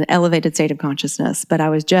an elevated state of consciousness. But I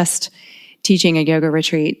was just teaching a yoga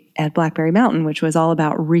retreat at Blackberry Mountain, which was all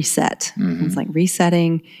about reset. It's like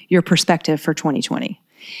resetting your perspective for 2020.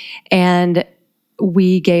 And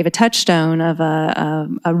we gave a touchstone of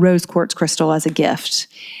a rose quartz crystal as a gift.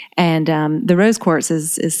 And the rose quartz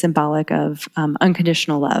is symbolic of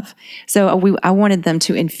unconditional love. So I wanted them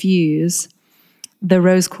to infuse the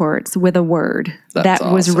rose quartz with a word that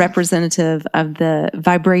was representative of the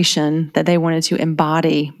vibration that they wanted to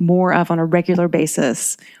embody more of on a regular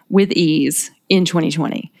basis with ease in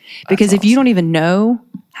 2020. Because if you don't even know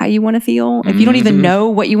how you want to feel, if you don't even know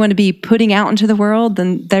what you want to be putting out into the world,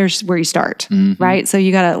 then there's where you start, right? So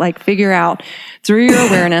you got to like figure out through your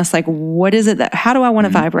awareness, like what is it how do I want to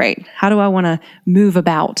vibrate? How do I want to move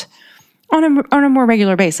about on a more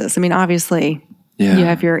regular basis? I mean, obviously you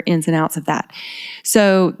have your ins and outs of that.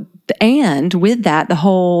 So, and with that, the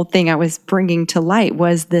whole thing I was bringing to light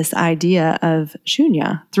was this idea of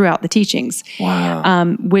shunya throughout the teachings.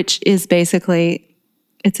 Wow. Which is basically,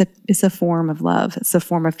 it's a form of love. It's a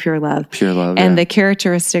form of pure love. Pure love. And the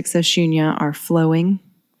characteristics of shunya are flowing,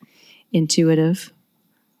 intuitive,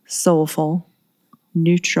 soulful,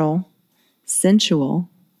 neutral,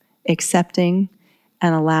 sensual, accepting,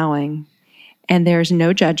 and allowing. And there's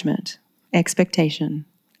no judgment, expectation,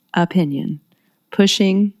 opinion,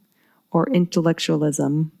 pushing, or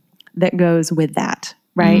intellectualism that goes with that,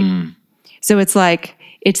 right? So it's like,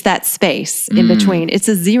 it's that space in between. It's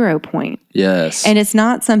a 0 point. Yes. And it's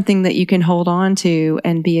not something that you can hold on to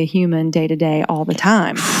and be a human day to day all the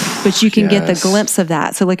time. But you can get the glimpse of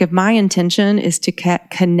that. So like if my intention is to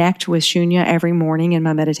connect with shunya every morning in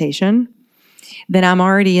my meditation, then I'm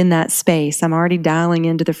already in that space. I'm already dialing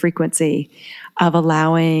into the frequency of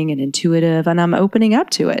allowing and intuitive, and I'm opening up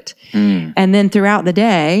to it. And then throughout the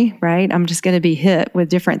day, right, I'm just going to be hit with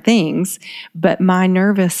different things. But my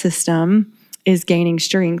nervous system is gaining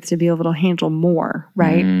strength to be able to handle more,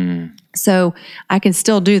 right? So I can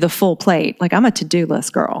still do the full plate. Like I'm a to-do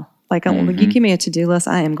list girl. Like, you give me a to-do list,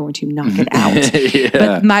 I am going to knock it out.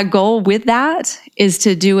 But my goal with that is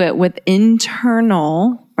to do it with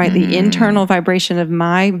internal, right? The internal vibration of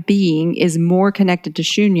my being is more connected to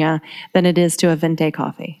Shunya than it is to a Vente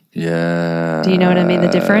coffee. Yeah. Do you know what I mean? The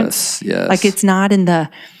difference? Yes. Like it's not in the,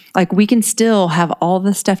 like we can still have all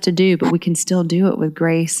the stuff to do, but we can still do it with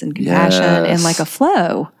grace and compassion and like a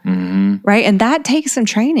flow, right? And that takes some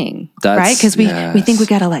training, right? Because we think we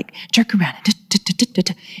got to like jerk around.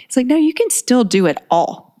 It's like, no, you can still do it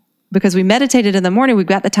all because we meditated in the morning. We've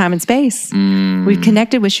got the time and space. We've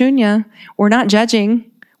connected with Shunya. We're not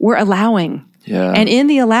judging. We're allowing. Yeah. And in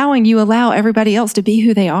the allowing, you allow everybody else to be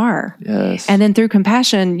who they are. Yes. And then through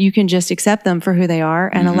compassion, you can just accept them for who they are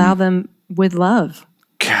and allow them with love.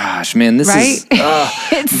 Gosh, man, this right? is...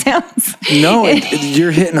 It sounds... No,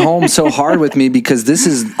 you're hitting home so hard with me because this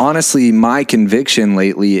is honestly my conviction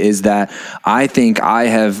lately is that I think I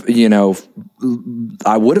have,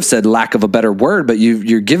 I would have said lack of a better word, but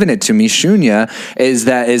you're giving it to me. Shunya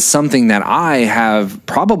is something that I have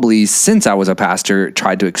probably since I was a pastor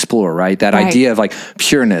tried to explore, right? That idea of like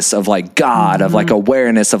pureness, of like God, of like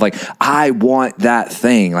awareness, of like, I want that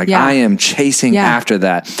thing. Like I am chasing after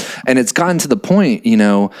that. And it's gotten to the point,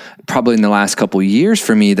 probably in the last couple of years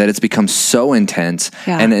for me that it's become so intense.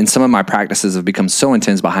 And some of my practices have become so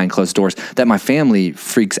intense behind closed doors that my family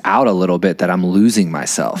freaks out a little bit that I'm losing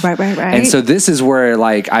myself. Right. And so this is where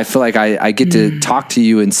like, I feel like I get to talk to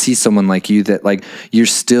you and see someone like you that like, you're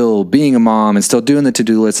still being a mom and still doing the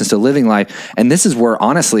to-do list and still living life. And this is where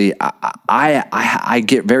honestly, I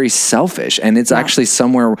get very selfish and it's actually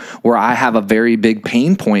somewhere where I have a very big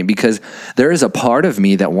pain point because there is a part of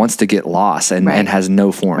me that wants to get lost and has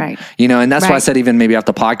no form, and that's why I said even maybe off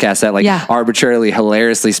the podcast that like arbitrarily,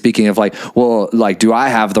 hilariously speaking of like, well, like, do I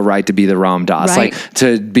have the right to be the Ram Dass? Like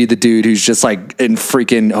to be the dude who's just like in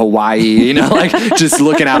freaking Hawaii, like just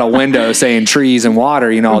looking out a window saying trees and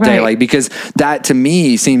water, all day. Like, because that to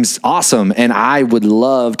me seems awesome. And I would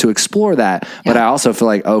love to explore that. But I also feel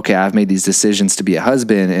like, okay, I've made these decisions to be a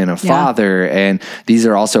husband and a father. And these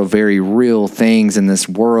are also very real things in this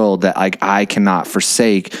world that like I cannot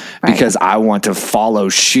forsake because I want to follow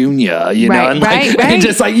Shunya, and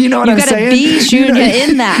just like, what I'm saying? You gotta be Shunya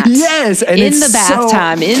in that. Yes. And in the bath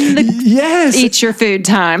time, in the eat your food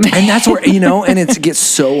time. And that's where, and it gets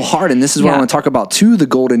so hard. And this is what I want to talk about too, the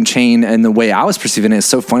golden chain and the way I was perceiving it. It's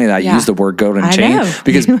so funny that I used the word golden chain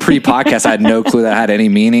because pre-podcast, I had no clue that had any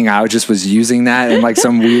meaning. I just was using that in like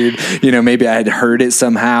some weird, maybe I had heard it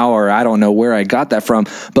somehow, or I don't know where I got that from.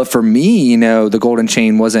 But for me, the golden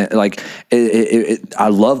chain wasn't like, I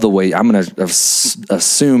love the way, I'm going to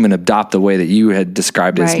assume and adopt the way that you had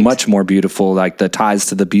described it. It's much more beautiful, like the ties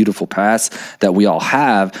to the beautiful past that we all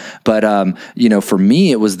have. But, for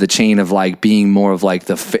me, it was the chain of like being more of like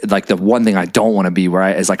the one thing I don't want to be, where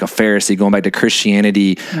I, as like a Pharisee, going back to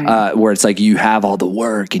Christianity, where it's like you have all the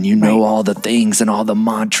work and all the things and all the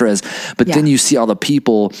mantras, but then you see all the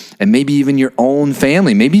people and maybe even your own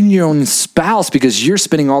family, maybe even your own spouse, because you're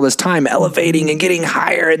spending all this time elevating and getting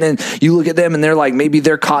higher. And then you look at them and they're like, maybe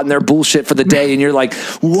they're caught in their bullshit for the day. And you're like,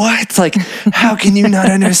 what? Like, how can you not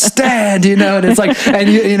understand? And it's like,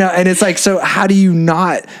 and it's like, so how do you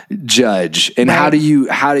not judge? And how do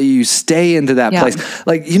you stay into that place?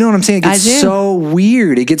 Like, you know what I'm saying? It gets so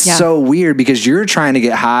weird. It gets so weird because you're trying to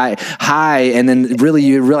get high, and then really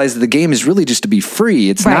you realize that the game is really just to be free.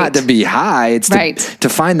 It's not to be high. It's to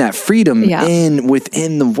find that freedom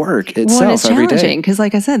within the work itself. Well, it's every challenging day. because,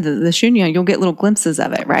 like I said, the Shunya, you'll get little glimpses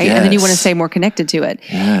of it, right? And then you want to stay more connected to it.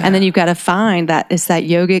 And then you've got to find that it's that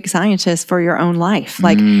yogic scientist for your own life.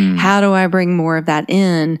 Like, how do I bring more of that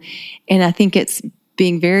in? And I think it's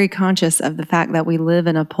being very conscious of the fact that we live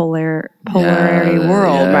in a polarity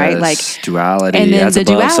world, right? Like duality, and then as the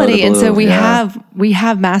above, duality, so and so we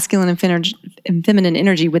have masculine and feminine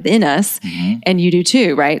energy within us, and you do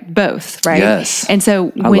too, right? Both, right? Yes. And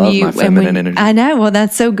so I love my feminine energy. I know, well,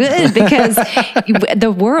 that's so good because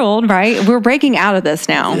the world, right? We're breaking out of this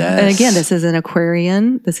now, and again, this is an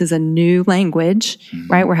Aquarian. This is a new language,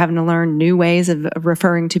 right? We're having to learn new ways of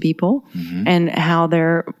referring to people and how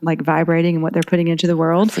they're like vibrating and what they're putting into the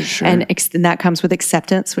world. For sure. And that comes with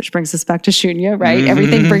acceptance, which brings us back to Shunya, right?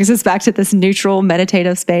 Everything brings us back to this neutral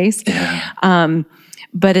meditative space.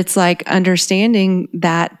 But it's like understanding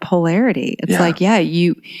that polarity. It's like,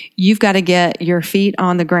 you've got to get your feet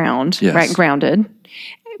on the ground, right? Grounded.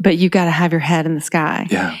 But you've got to have your head in the sky.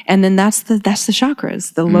 And then that's the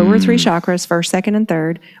chakras. The lower three chakras, first, second, and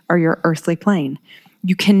third, are your earthly plane.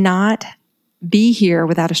 You cannot be here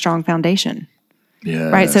without a strong foundation.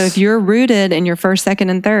 Yes. Right. So if you're rooted in your first, second,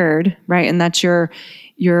 and third, right, and that's your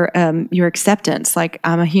acceptance, like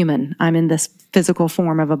I'm a human, I'm in this physical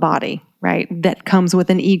form of a body, right? That comes with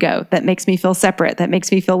an ego that makes me feel separate, that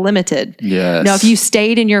makes me feel limited. Yes. Now, if you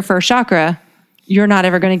stayed in your first chakra, you're not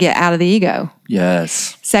ever going to get out of the ego.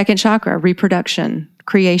 Yes. Second chakra, reproduction,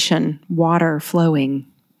 creation, water flowing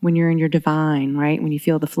when you're in your divine, right? When you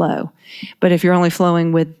feel the flow. But if you're only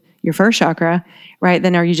flowing with your first chakra, right,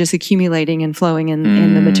 then are you just accumulating and flowing in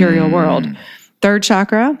the material world? Third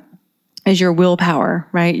chakra is your willpower,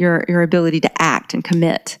 right? Your ability to act and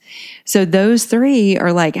commit. So those three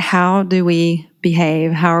are like, how do we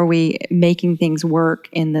behave? How are we making things work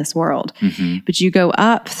in this world? But you go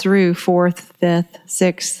up through fourth, fifth,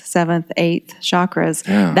 sixth, seventh, eighth chakras.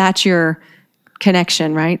 Yeah. That's your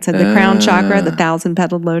connection, right? So the crown chakra, the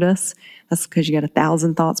 1,000-petaled lotus, that's because you got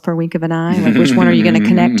 1,000 thoughts per wink of an eye. Like, which one are you going to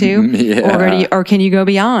connect to? Yeah. Or can you go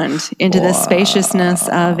beyond into the spaciousness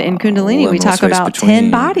of, in Kundalini, we talk space about between.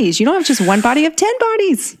 10 bodies. You don't have just one body, you have 10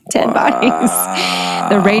 bodies. 10 bodies.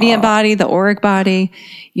 The radiant body, the auric body,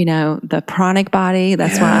 the pranic body.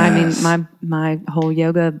 That's why, I mean, my whole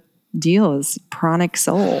yoga deal is Pranic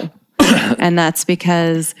Soul. And that's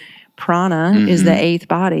because prana is the 8th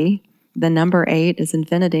body. The number 8 is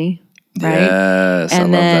infinity. Right. Yes,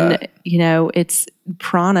 and I then, love that. It's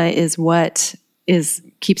prana is what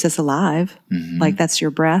keeps us alive. Like that's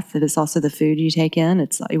your breath. It is also the food you take in.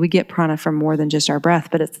 It's like we get prana from more than just our breath,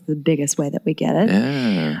 but it's the biggest way that we get it.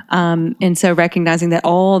 Yeah. And so recognizing that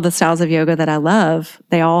all the styles of yoga that I love,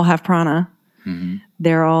 they all have prana.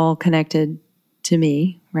 They're all connected to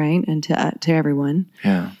me, right? And to everyone.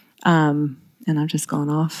 Yeah. And I've just gone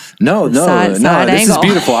off. No, side this angle. is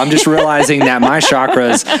beautiful. I'm just realizing that my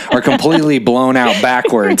chakras are completely blown out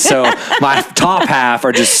backwards. So my top half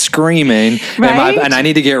are just screaming, Right? and I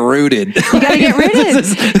need to get rooted. You got to get rooted.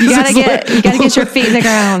 You got to get your feet in the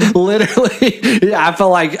ground. Literally, yeah. I feel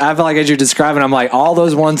like as you're describing, I'm like all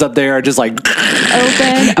those ones up there are just like Open,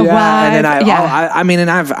 yeah, wide. and then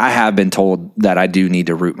yeah. I have been told that I do need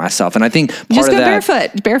to root myself, and I think part Just of go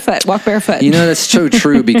that barefoot, walk barefoot. that's so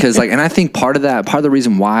true because and I think part of the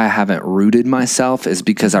reason why I haven't rooted myself is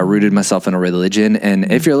because I rooted myself in a religion.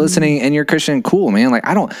 And if you're listening and you're Christian, cool, man. Like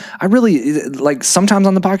I really like sometimes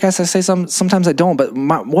on the podcast I say sometimes I don't. But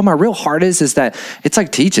what my real heart is that it's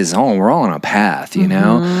like teaches on. We're all on a path, you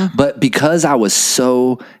know. But because I was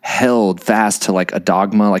so held fast to like a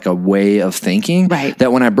dogma, like a way of thinking, right,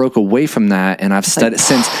 that when I broke away from that, and I've studied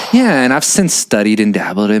I've since studied and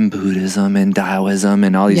dabbled in Buddhism and Taoism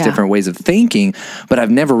and all these different ways of thinking, but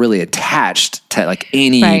I've never really attached to like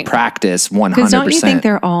any practice 100%. Because don't you think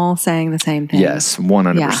they're all saying the same thing? Yes,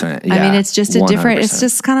 100%. Yeah. I mean, it's just 100%. it's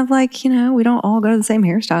just kind of like, we don't all go to the same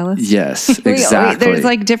hairstylist. Yes, exactly. There's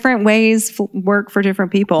like different ways work for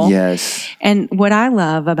different people. Yes. And what I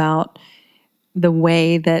love about the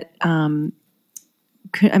way that, again,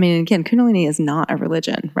 Kundalini is not a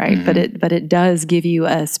religion, right? But it does give you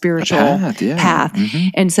a spiritual path.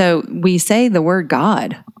 And so we say the word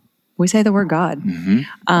God.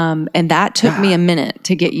 And that took me a minute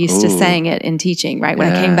to get used to saying it in teaching, right?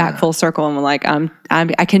 When I came back full circle and was like,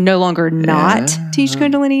 I can no longer not teach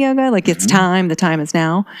Kundalini Yoga. Like it's time. The time is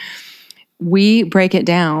now. We break it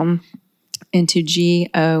down into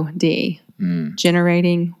GOD.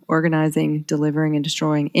 Generating, organizing, delivering, and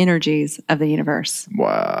destroying energies of the universe.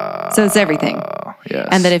 Wow. So it's everything. Yes.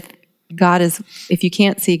 And that if you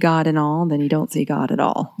can't see God in all, then you don't see God at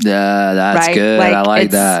all. Yeah, that's right? good. I like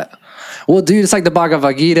that. Well, dude, it's like the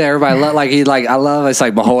Bhagavad Gita. Everybody I love. It's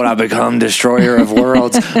like, behold, I become destroyer of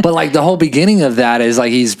worlds. But like the whole beginning of that is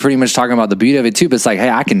like he's pretty much talking about the beauty of it too. But it's like, hey,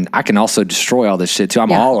 I can also destroy all this shit too.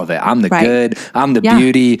 I'm all of it. I'm the good. I'm the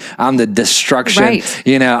beauty. I'm the destruction. Right.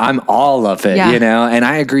 I'm all of it. And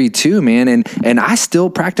I agree too, man. And I still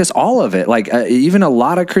practice all of it. Like even a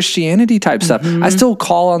lot of Christianity type stuff. I still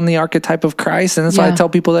call on the archetype of Christ, and that's why I tell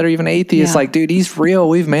people that are even atheists, like, dude, he's real.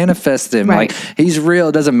 We've manifested him. Right. Like he's real.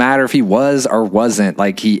 It doesn't matter if he was or wasn't,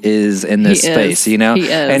 like he is in this space, He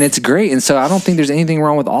is. And it's great. And so I don't think there's anything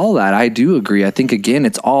wrong with all that. I do agree. I think again,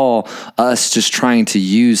 it's all us just trying to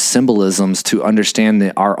use symbolisms to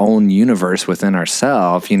understand our own universe within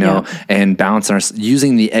ourselves, and balance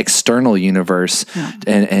using the external universe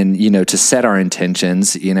and to set our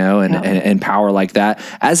intentions, and power like that.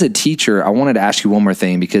 As a teacher, I wanted to ask you one more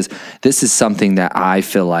thing, because this is something that I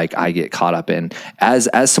feel like I get caught up in as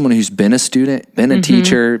someone who's been a student, been a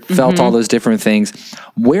teacher, felt all those different things.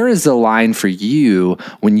 Where is the line for you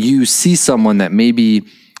when you see someone that maybe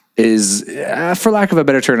is, for lack of a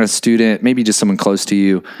better term, a student, maybe just someone close to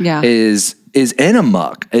you, is in a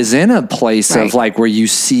muck, is in a place of like where you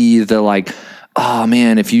see the like oh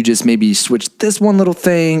man, if you just maybe switch this one little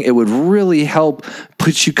thing, it would really help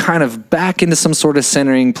put you kind of back into some sort of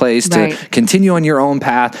centering place to continue on your own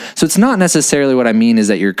path. So it's not necessarily what I mean is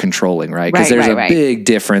that you're controlling, right? Because there's a big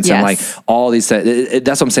difference in like all these, that's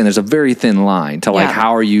what I'm saying. There's a very thin line to like,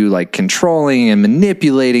 how are you like controlling and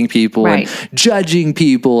manipulating people and judging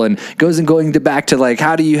people, and going back to like,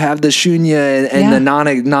 how do you have the shunya and the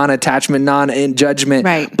non-attachment,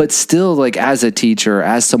 non-judgment, but still like as a teacher,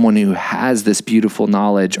 as someone who has this beautiful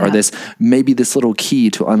knowledge or this, maybe this little key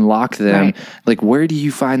to unlock them, like where do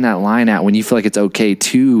you find that line at when you feel like it's okay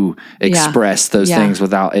to express those things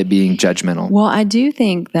without it being judgmental? Well, I do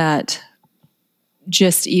think that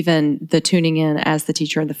just even the tuning in as the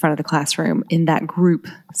teacher in the front of the classroom in that group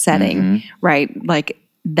setting, right? Like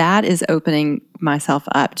that is opening myself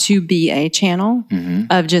up to be a channel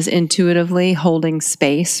of just intuitively holding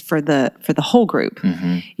space for the whole group.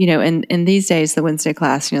 You know, and these days, the Wednesday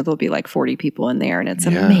class, you know, there'll be like 40 people in there, and it's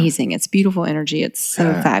amazing. It's beautiful energy. It's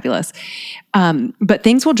so fabulous. But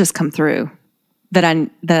things will just come through that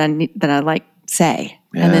I like say.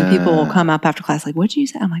 And then people will come up after class like, what'd you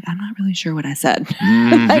say? I'm like, I'm not really sure what I said.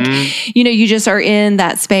 Like, you know, you just are in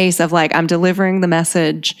that space of like, I'm delivering the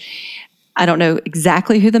message. I don't know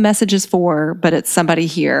exactly who the message is for, but it's somebody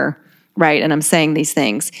here, right? And I'm saying these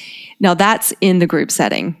things. Now that's in the group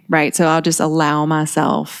setting, right? So I'll just allow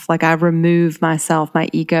myself, like I remove myself, my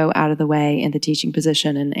ego out of the way in the teaching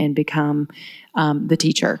position and become the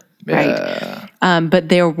teacher, right? But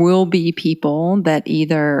there will be people that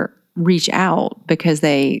either reach out because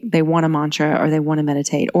they want a mantra or they want to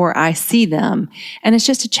meditate, or I see them and it's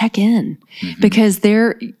just to check in because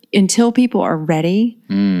until people are ready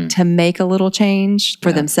to make a little change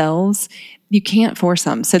for themselves, you can't force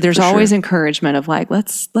them. So there's always encouragement of like,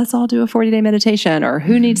 let's all do a 40-day meditation, or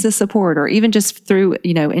who needs the support, or even just through,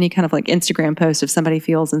 you know, any kind of like Instagram post. If somebody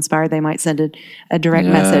feels inspired, they might send a direct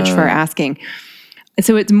message for asking.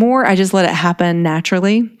 So it's more, I just let it happen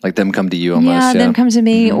naturally. Like them come to you almost. Yeah, them come to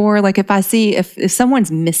me. Or like if I see, if someone's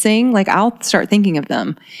missing, like I'll start thinking of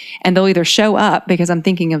them, and they'll either show up because I'm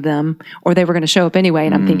thinking of them, or they were going to show up anyway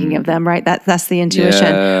and I'm thinking of them, right? That's the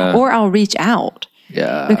intuition. Or I'll reach out.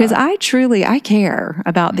 Yeah. Because I care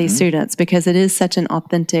about these students, because it is such an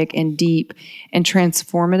authentic and deep and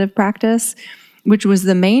transformative practice, which was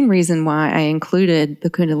the main reason why I included the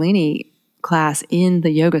Kundalini class in the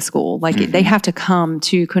yoga school. Like they have to come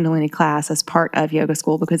to Kundalini class as part of yoga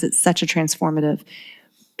school because it's such a transformative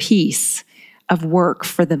piece of work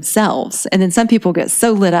for themselves. And then some people get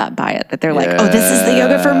so lit up by it that they're like, oh, this is the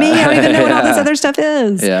yoga for me. I don't even know what all this other stuff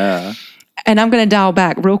is. Yeah. And I'm going to dial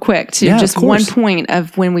back real quick to just one point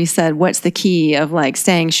of when we said, what's the key of like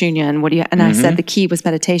staying shunya, and what do you, and I said the key was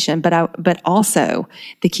meditation, but also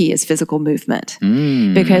the key is physical movement,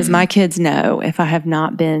 because my kids know if I have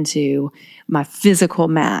not been to my physical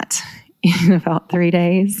mat in about 3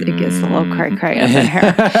 days, it gets a little cray-cray up in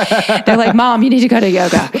here. They're like, Mom, you need to go to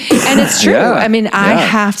yoga. And it's true. I mean, I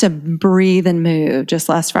have to breathe and move. Just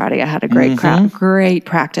last Friday, I had a great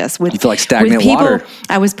practice with, you feel like stagnant with people. water.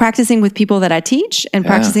 I was practicing with people that I teach and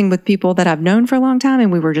practicing with people that I've known for a long time.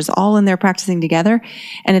 And we were just all in there practicing together.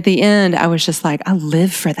 And at the end, I was just like, I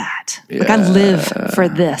live for that. Like I live for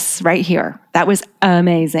this right here. That was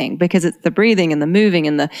amazing, because it's the breathing and the moving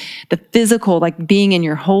and the physical, like being in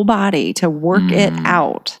your whole body to work it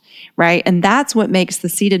out, right? And that's what makes the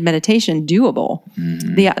seated meditation doable.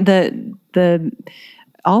 The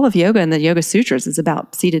all of yoga and the Yoga Sutras is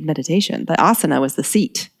about seated meditation. The asana was the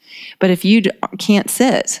seat. But if you can't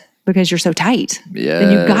sit because you're so tight,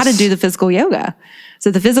 then you've got to do the physical yoga.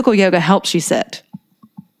 So the physical yoga helps you sit.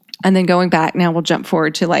 And then going back, now we'll jump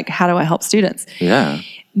forward to like, how do I help students? Yeah.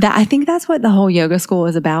 I think that's what the whole yoga school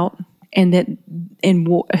is about, and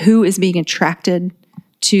who is being attracted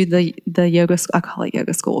to the yoga school. I call it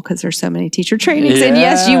yoga school because there's so many teacher trainings, and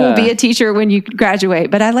yes, you will be a teacher when you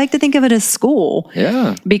graduate. But I like to think of it as school,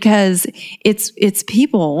 because it's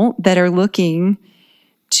people that are looking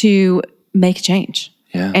to make change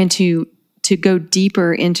and to go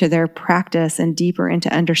deeper into their practice and deeper into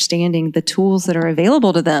understanding the tools that are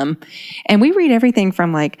available to them. And we read everything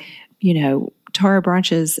from like, you know, Tara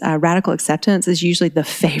Brach's Radical Acceptance is usually the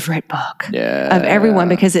favorite book of everyone,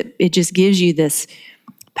 because it just gives you this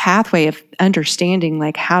pathway of understanding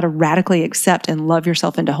like how to radically accept and love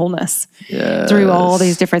yourself into wholeness through all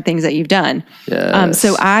these different things that you've done.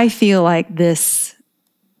 So I feel like this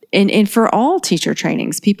and for all teacher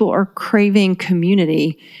trainings, people are craving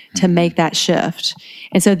community to make that shift.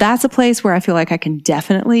 And so that's a place where I feel like I can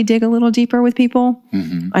definitely dig a little deeper with people.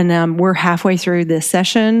 And we're halfway through this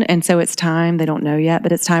session. And so it's time, they don't know yet,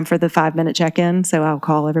 but it's time for the 5-minute check-in. So I'll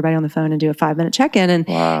call everybody on the phone and do a 5-minute check-in and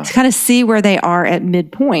to kind of see where they are at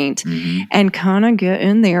midpoint and kind of get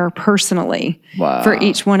in there personally for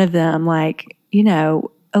each one of them. Like, you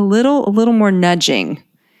know, a little more nudging.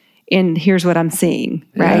 And here's what I'm seeing,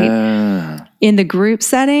 right? Yeah. In the group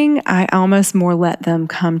setting, I almost more let them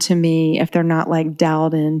come to me if they're not like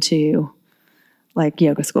dialed into like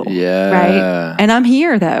yoga school, right? And I'm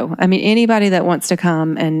here though. I mean, anybody that wants to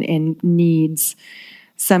come and needs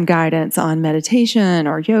some guidance on meditation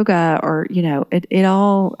or yoga or, you know, it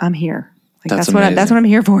all, I'm here. Like that's what I'm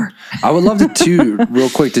here for. I would love to too, real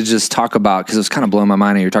quick, to just talk about, because it was kind of blowing my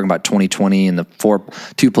mind. And you're talking about 2020 and the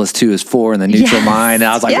 2 + 2 is 4 and the neutral mind. And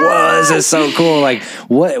I was like, whoa, this is so cool. Like,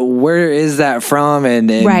 where is that from? And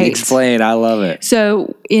explain. I love it.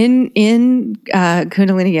 So in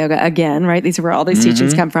Kundalini Yoga, again, right? These are where all these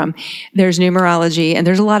teachings come from. There's numerology, and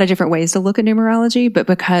there's a lot of different ways to look at numerology, but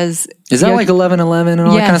because is that like 11/11 and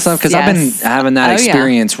all that kind of stuff? Because I've been having that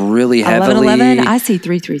experience really heavily. 11/11, I see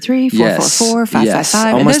 333, 444,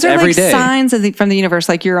 555. And those are like signs from the universe,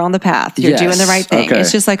 like you're on the path. You're doing the right thing. Okay.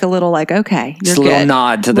 It's just like a little like, okay, you're good. A little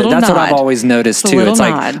nod to that's what I've always noticed too. It's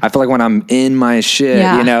like, I feel like when I'm in my shit,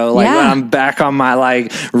 you know, like when I'm back on my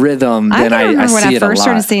like rhythm, then I see it a lot. I remember when I first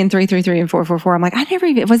started seeing 333 and 444, I'm like,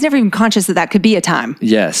 I was never even conscious that could be a time.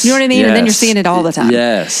 Yes. You know what I mean? And then you're seeing it all the time.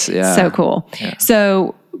 Yes. Yeah. So cool. Yeah.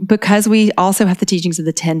 So because we also have the teachings of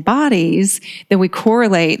the 10 bodies, then we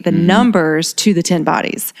correlate the numbers to the 10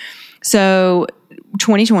 bodies. So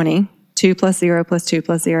 2020, 2 + 0 + 2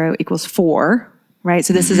 + 0 = 4, right?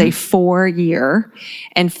 So this is a 4 year,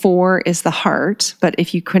 and 4 is the heart. But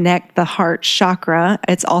if you connect the heart chakra,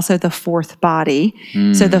 it's also the 4th body.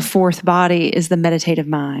 So the 4th body is the meditative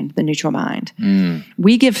mind, the neutral mind.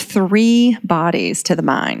 We give 3 bodies to the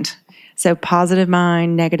mind. So positive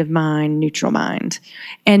mind, negative mind, neutral mind.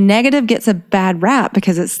 And negative gets a bad rap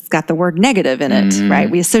because it's got the word negative in it, right?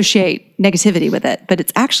 We associate negativity with it, but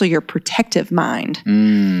it's actually your protective mind.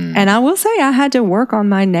 And I will say I had to work on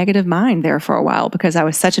my negative mind there for a while because I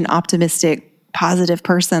was such an optimistic, positive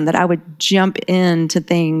person that I would jump into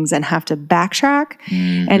things and have to backtrack.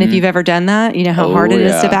 And if you've ever done that, you know how hard it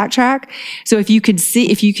is to backtrack. So if you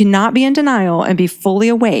cannot be in denial and be fully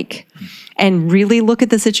awake and really look at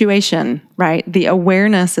the situation, right? The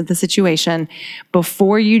awareness of the situation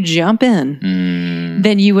before you jump in,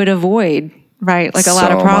 then you would avoid, right? Like a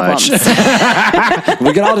lot of problems.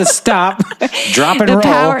 We can all just stop, drop and roll. The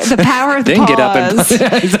power of the then pause. Get up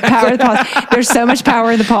and power of the pause. There's so much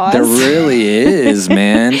power in the pause. There really is,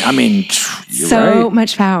 man. I mean, you're so right.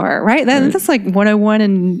 much power, right? That's like 101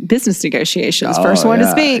 in business negotiations. First one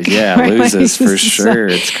to speak. Yeah, right? loses for sure.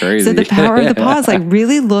 It's crazy. So the power of the pause, like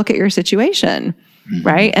really look at your situation,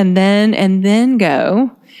 right? And then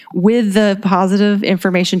go with the positive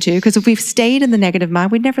information too. Because if we've stayed in the negative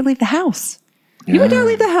mind, we'd never leave the house. You would not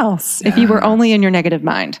leave the house if you were only in your negative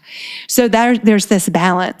mind. So there's this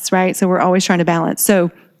balance, right? So we're always trying to balance. So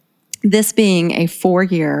this being a 4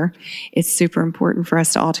 year, it's super important for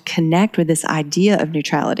us to all to connect with this idea of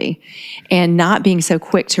neutrality and not being so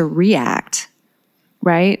quick to react,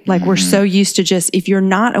 right? Like we're so used to just, if you're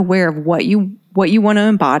not aware of what you want to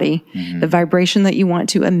embody, the vibration that you want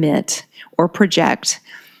to emit or project,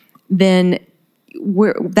 then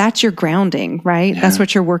that's your grounding, right? Yeah. That's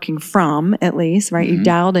what you're working from, at least, right? You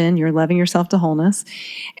dialed in, you're loving yourself to wholeness.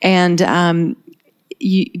 And then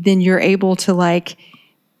you're able to like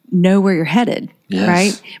know where you're headed,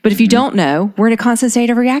 right? But if you don't know, we're in a constant state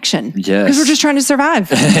of reaction. Because we're just trying to survive.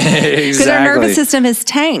 Because our nervous system is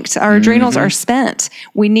tanked. Our adrenals are spent.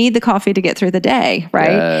 We need the coffee to get through the day,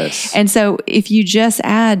 right? Yes. And so if you just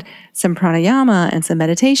add some pranayama and some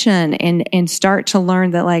meditation and start to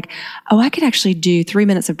learn that like, I could actually do 3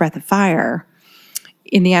 minutes of breath of fire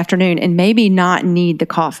in the afternoon and maybe not need the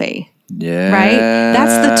coffee. Yeah. Right?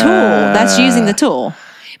 That's the tool. That's using the tool.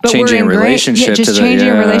 But changing relationship changing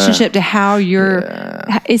your relationship to how you're,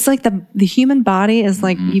 it's like the human body is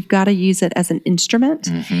like, you've got to use it as an instrument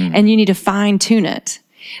and you need to fine tune it.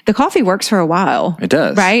 The coffee works for a while. It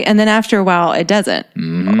does. Right? And then after a while, it doesn't.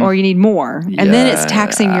 Or you need more. And then it's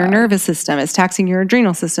taxing your nervous system. It's taxing your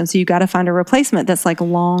adrenal system. So you got to find a replacement that's like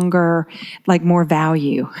longer, like more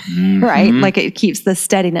value, right? Like it keeps the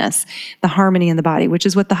steadiness, the harmony in the body, which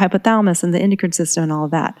is what the hypothalamus and the endocrine system and all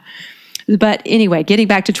of that. But anyway, getting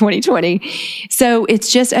back to 2020. So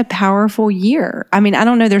it's just a powerful year. I mean, I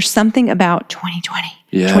don't know. There's something about 2020.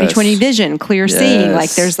 Yes. 20/20 vision, clear seeing. Like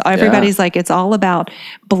everybody's like, it's all about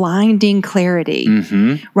blinding clarity,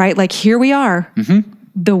 right? Like here we are.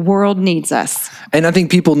 The world needs us. And I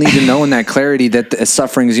think people need to know in that clarity that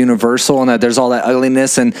suffering is universal and that there's all that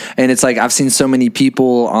ugliness. And it's like, I've seen so many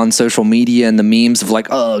people on social media and the memes of like,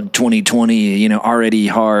 oh, 2020, already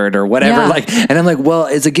hard or whatever. Yeah. And I'm like, well,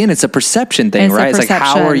 it's a perception thing, right? It's like,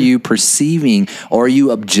 how are you perceiving, or are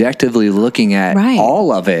you objectively looking at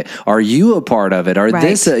all of it? Are you a part of it? Are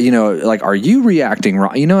this, are you reacting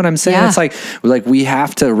wrong? You know what I'm saying? Yeah. It's like we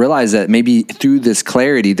have to realize that maybe through this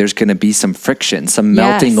clarity, there's going to be some friction, some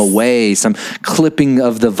melting away, some clipping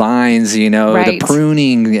of the vines, the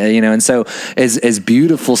pruning, and so as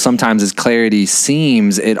beautiful sometimes as clarity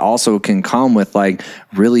seems, it also can come with like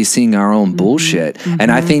really seeing our own bullshit.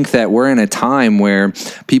 And I think that we're in a time where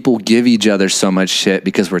people give each other so much shit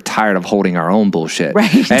because we're tired of holding our own bullshit.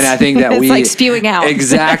 Right. And I think that it's like spewing out.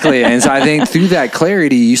 Exactly. And so I think through that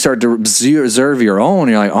clarity, you start to observe your own.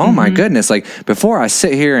 You're like, oh my goodness. Like before I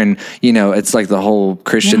sit here and, it's like the whole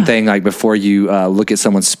Christian thing. Like before you look at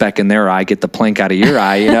someone's speck in their eye, get the plank out of your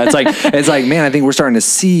eye. It's like, man, I think we're starting to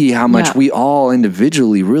see how much we all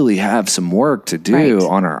individually really have some work to do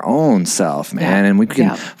on our own self, man. And we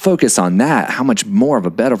can focus on that. How much more of a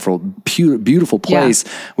beautiful place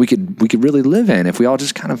we could really live in if we all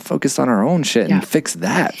just kind of focus on our own shit and fix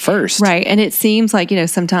that first. Right. And it seems like,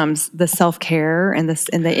 sometimes the self-care and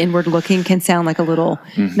the inward looking can sound like a little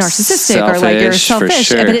narcissistic or like you're selfish,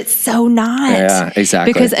 but it's so not. Yeah,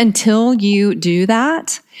 exactly. Because until you do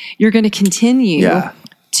that, you're going to continue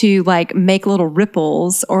to like make little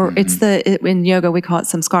ripples, or in yoga we call it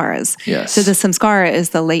samskaras. Yes. So the samskara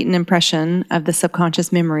is the latent impression of the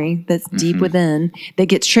subconscious memory that's deep within that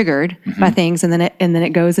gets triggered by things, and then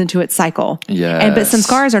it goes into its cycle. Yes. But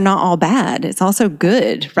samskaras are not all bad. It's also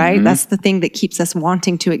good, right? That's the thing that keeps us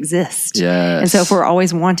wanting to exist. Yes. And so if we're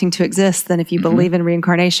always wanting to exist, then if you believe in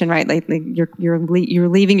reincarnation, right, like you're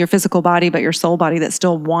leaving your physical body, but your soul body that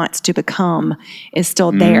still wants to become is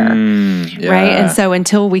still there, right? And so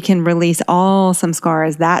until we can release all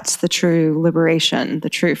samskaras, that's the true liberation, the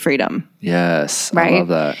true freedom. Yes, right? I love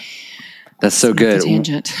that. That's so good.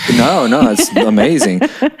 Tangent. No, it's amazing.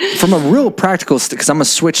 From a real practical, because I'm going to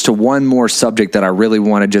switch to one more subject that I really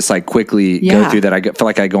want to just like quickly go through that I feel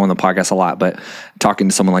like I go on the podcast a lot, but talking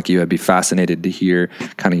to someone like you, I'd be fascinated to hear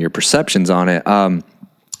kind of your perceptions on it.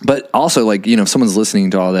 But also, like, if someone's listening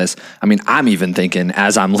to all this, I mean, I'm even thinking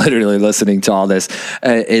as I'm literally listening to all this,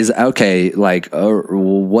 is okay, like,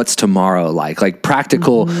 what's tomorrow like? Like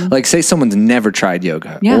practical, like say someone's never tried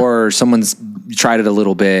yoga or someone's tried it a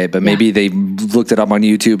little bit, but maybe they looked it up on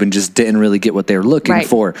YouTube and just didn't really get what they're looking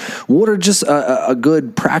for. What are just a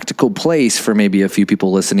good practical place for maybe a few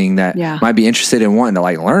people listening that might be interested in wanting to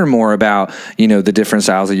like learn more about, the different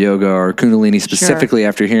styles of yoga or Kundalini specifically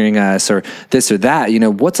after hearing us or this or that,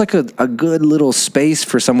 what's like a good little space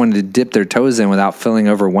for someone to dip their toes in without feeling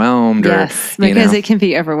overwhelmed because it can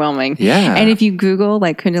be overwhelming. Yeah. And if you Google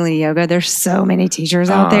like Kundalini yoga, there's so many teachers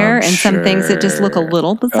out there and some things that just look a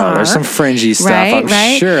little bizarre. There's some fringy stuff,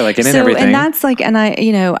 I'm sure, like in everything. And that's like, and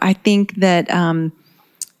I think that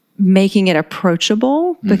making it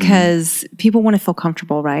approachable because people want to feel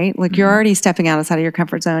comfortable, right? Like you're already stepping outside of your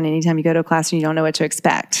comfort zone anytime you go to a class and you don't know what to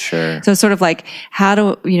expect. Sure. So it's sort of like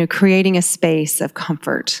creating a space of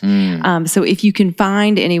comfort. So if you can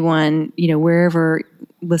find anyone, wherever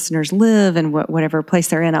listeners live and whatever place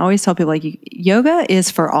they're in, I always tell people like yoga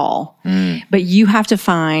is for all, but you have to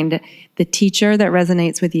find the teacher that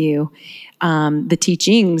resonates with you, the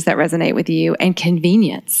teachings that resonate with you, and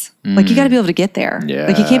convenience. Like you got to be able to get there. Yeah.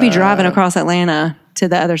 Like you can't be driving across Atlanta to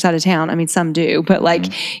the other side of town. I mean, some do, but like,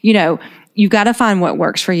 you've got to find what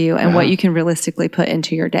works for you and what you can realistically put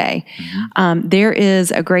into your day. There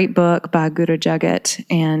is a great book by Guru Jagat,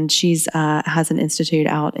 and she's has an institute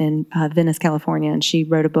out in Venice, California, and she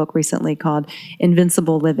wrote a book recently called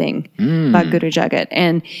Invincible Living by Guru Jagat.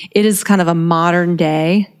 And it is kind of a modern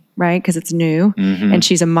day, right? Because it's new, and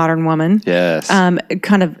she's a modern woman. Yes.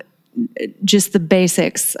 Kind of just the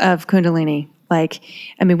basics of Kundalini. Like,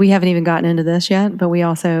 I mean, we haven't even gotten into this yet, but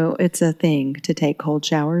it's a thing to take cold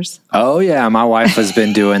showers. Oh yeah. My wife has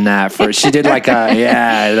been doing that she did like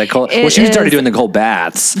she started doing the cold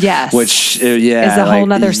baths. Yes. Which, is a whole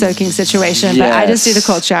nother soaking situation, but I just do the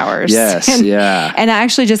cold showers. Yes. And I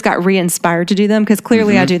actually just got re-inspired to do them because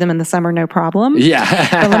clearly I do them in the summer, no problem.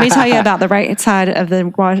 Yeah. But let me tell you about the right side of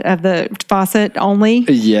the faucet only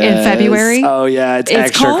in February. Oh yeah. It's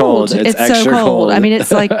extra cold. It's extra so cold. I mean,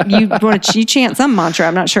 it's like you chant some mantra.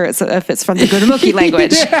 I'm not sure if it's from the Gurumukhi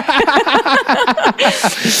language.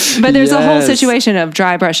 But there's a whole situation of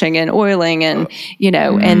dry brushing and oiling and,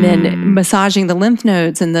 and then massaging the lymph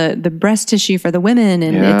nodes and the breast tissue for the women.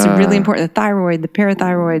 And it's really important. The thyroid, the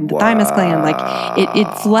parathyroid, the thymus gland, like it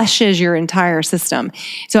flushes your entire system.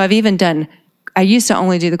 So I've even I used to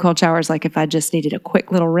only do the cold showers like if I just needed a quick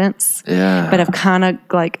little rinse. Yeah. But I've kind of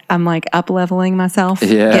I'm up leveling myself,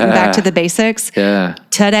 getting back to the basics. Yeah.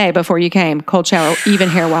 Today, before you came, cold shower, even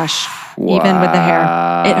hair wash. Wow. Even with the hair,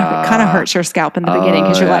 it kind of hurts your scalp in the beginning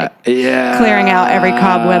because you're clearing out every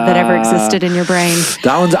cobweb that ever existed in your brain.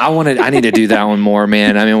 That one's I need to do that one more,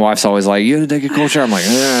 man. I mean, wife's always like, "You take a cold shower." I'm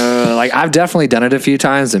like I've definitely done it a few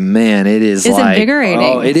times, and man, it's invigorating.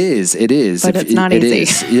 Oh, it is, but it's not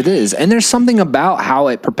easy. It is, and there's something about how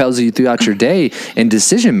it propels you throughout your day in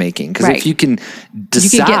decision making. Because if you can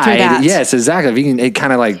decide, you can get through that. Yes, exactly. If you can, it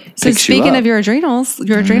kind of picks you up. Speaking of your adrenals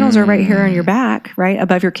are right here on your back, right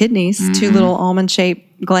above your kidneys. Two little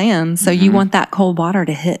almond-shaped glands. So you want that cold water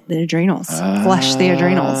to hit the adrenals, flush the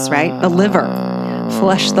adrenals, right? The liver,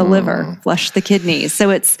 flush the liver, flush the kidneys. So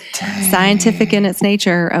it's scientific in its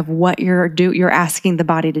nature of what you're asking the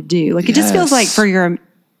body to do. It just feels like for your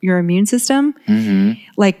immune system, I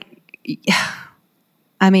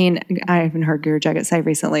mean, I even heard Guru Jagat say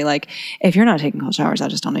recently, if you're not taking cold showers, I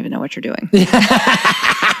just don't even know what you're doing.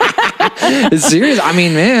 It's serious. I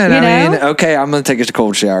mean, man, okay, I'm going to take a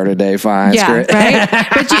cold shower today. Fine. Yeah, right?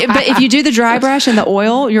 But if you do the dry brush and the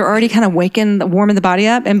oil, you're already kind of warming the body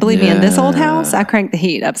up. And believe me, in this old house, I crank the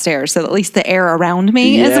heat upstairs so at least the air around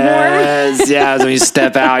me is warm. Yeah, so when you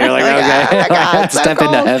step out, you're like, okay, oh my God, step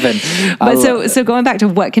into heaven. But so going back to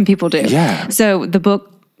what can people do? Yeah. So the book,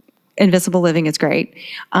 Invisible Living, is great.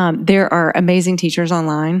 There are amazing teachers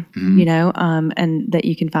online, and that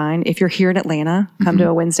you can find. If you're here in Atlanta, come to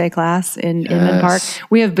a Wednesday class in Inman Park.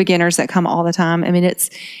 We have beginners that come all the time. I mean, it's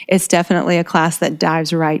definitely a class that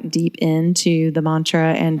dives right deep into the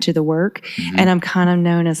mantra and to the work. And I'm kind of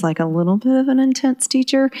known as a little bit of an intense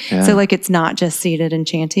teacher. Yeah. So it's not just seated and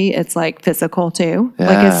chanty. It's physical too.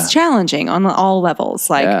 Yeah. It's challenging on all levels,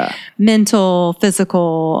 mental,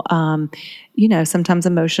 physical, sometimes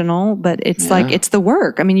emotional, but it's it's the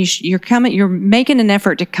work. I mean, you're making an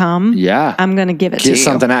effort to come. Yeah. I'm going to give it to you. Get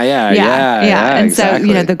something out. Yeah. And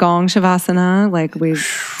exactly. So, the Gong Shavasana,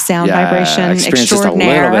 sound vibration experienced extraordinaire. Just a little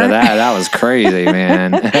bit of that. That was crazy,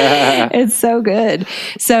 man. It's so good.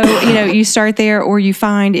 So, you start there, or you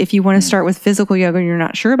find if you want to start with physical yoga and you're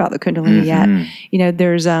not sure about the Kundalini yet,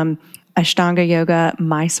 there's, Ashtanga yoga,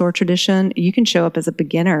 Mysore tradition, you can show up as a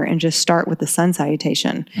beginner and just start with the sun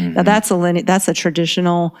salutation. Now that's a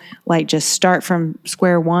traditional, just start from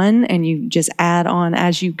square one and you just add on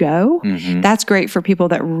as you go. That's great for people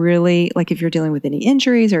that really, if you're dealing with any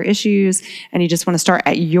injuries or issues and you just want to start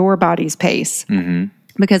at your body's pace.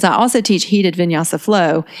 Because I also teach heated vinyasa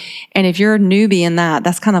flow. And if you're a newbie in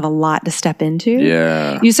that's kind of a lot to step into.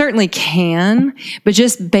 Yeah. You certainly can, but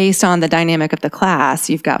just based on the dynamic of the class,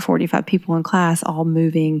 you've got 45 people in class all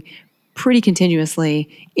moving pretty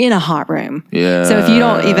continuously in a hot room. Yeah. So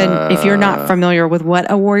if you're not familiar with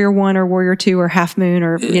what a Warrior 1 or Warrior 2 or Half Moon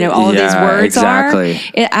or, all of these words are,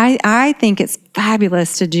 I think it's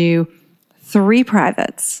fabulous to do 3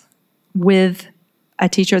 privates with a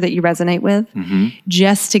teacher that you resonate with,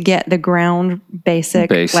 just to get the ground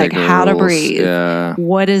basic how to breathe. Yeah.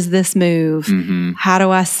 What is this move? How do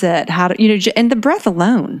I sit? And the breath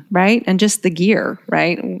alone, right? And just the gear,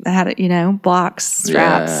 right? How to, blocks,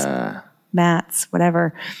 straps, mats,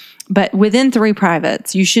 whatever. But within 3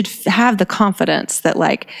 privates, you should have the confidence that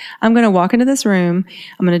I'm going to walk into this room,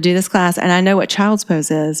 I'm going to do this class, and I know what child's pose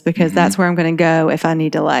is because that's where I'm going to go if I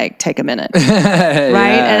need to take a minute. Right?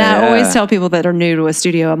 And I always tell people that are new to a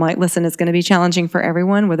studio, I'm like, listen, it's going to be challenging for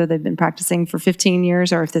everyone, whether they've been practicing for 15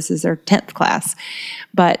 years or if this is their 10th class.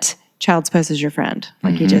 But child's pose is your friend.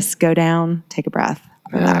 You just go down, take a breath,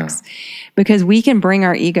 relax. Because we can bring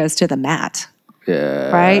our egos to the mat. Yeah.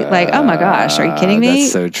 Right? Oh my gosh, are you kidding me?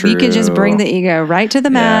 That's so true. You could just bring the ego right to the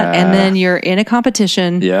mat and then you're in a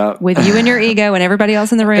competition with you and your ego and everybody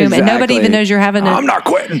else in the room and nobody even knows you're having I'm not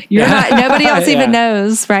quitting. You're not, nobody else even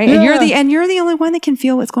knows, right? Yeah. And you're the only one that can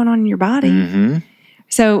feel what's going on in your body.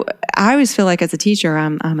 So I always feel as a teacher,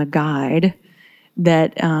 I'm a guide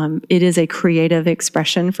that it is a creative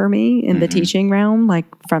expression for me in the teaching realm,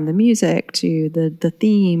 from the music to the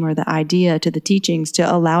theme or the idea to the teachings to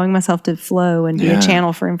allowing myself to flow and be a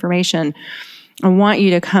channel for information. I want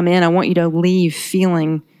you to come in. I want you to leave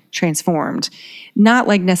feeling transformed. Not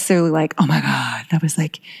necessarily oh my God, that was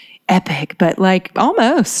epic, but like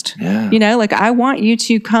almost, Yeah. you know, like I want you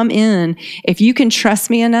to come in. If you can trust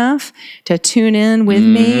me enough to tune in with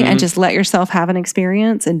me and just let yourself have an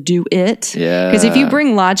experience and do it. Yeah. Because if you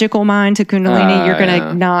bring logical mind to Kundalini, you're going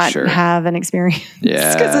to not Sure. have an experience.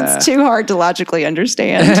 Yeah. Because it's too hard to logically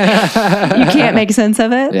understand. You can't make sense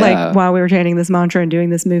of it. Yeah. Like while we were chanting this mantra and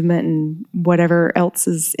doing this movement and whatever else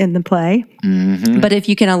is in the play. But if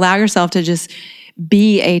you can allow yourself to just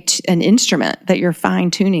be an instrument that you're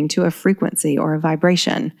fine tuning to a frequency or a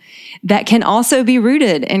vibration that can also be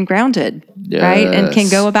rooted and grounded, right? And can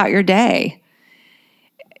go about your day,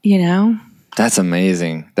 you know? That's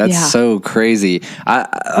amazing. That's Yeah. so crazy.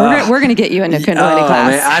 We're going to get you into Kundalini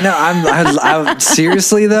class. Man, I know. I'm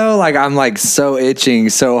seriously though. Like I'm like so itching,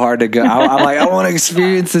 so hard to go. I'm like I want to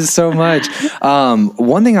experience this so much.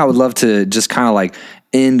 One thing I would love to just kind of like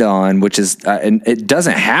end on, which is, and it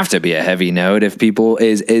doesn't have to be a heavy note if people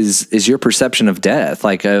is your perception of death,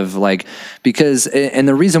 because, and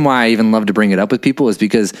the reason why I even love to bring it up with people is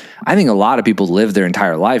because I think a lot of people live their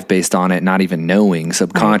entire life based on it, not even knowing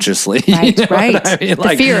subconsciously. Right, You know right. what I mean?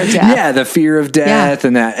 The fear of death. Yeah, the fear of death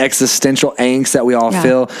and that existential angst that we all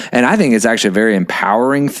feel. And I think it's actually a very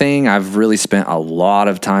empowering thing. I've really spent a lot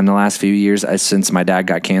of time the last few years since my dad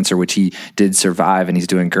got cancer, which he did survive and he's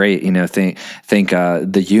doing great, you know, think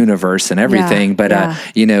the universe and everything. But,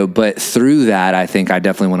 you know, but through that, I think I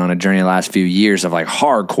definitely went on a journey the last few years of like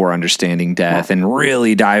hardcore understanding death and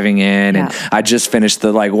really diving in. And I just finished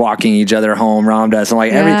the like walking each other home, Ram Dass, and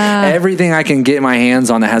like everything I can get my hands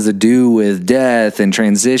on that has to do with death and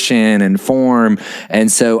transition and form.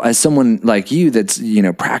 And so as someone like you that's, you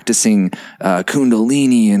know, practicing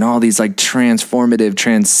Kundalini and all these like transformative,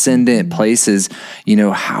 transcendent places, you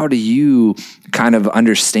know, how do you kind of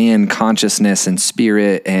understand consciousness and spirit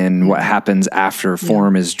and what happens after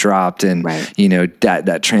form is dropped and, you know,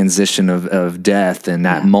 that transition of death and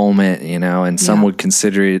that moment, you know, and some would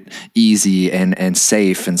consider it easy and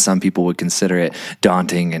safe. And some people would consider it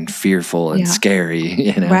daunting and fearful and scary,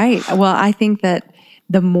 you know? Right. Well, I think that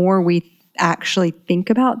the more we actually think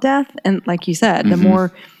about death, and like you said, the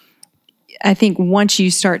more, I think once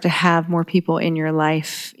you start to have more people in your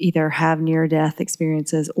life either have near-death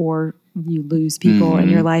experiences or you lose people in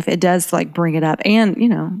your life, it does like bring it up. And, you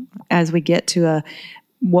know, as we get to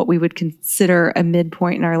what we would consider a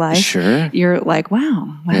midpoint in our life, you're like,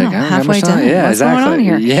 wow, halfway done. What's going on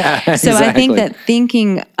here? Yeah, So I think that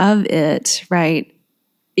thinking of it, right,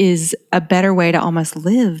 is a better way to almost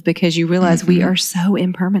live because you realize we are so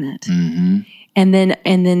impermanent. And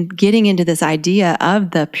then getting into this idea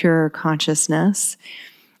of the pure consciousness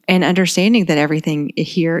and understanding that everything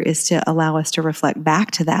here is to allow us to reflect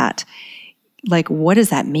back to that. Like, what does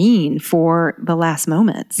that mean for the last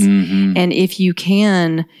moments? And if you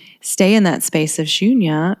can stay in that space of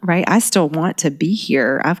shunya, right? I still want to be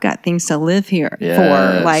here. I've got things to live here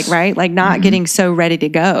for, like, right? Like not getting so ready to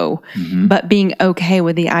go, but being okay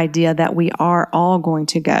with the idea that we are all going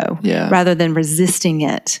to go rather than resisting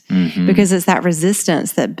it. Because it's that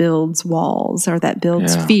resistance that builds walls or that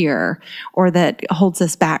builds fear or that holds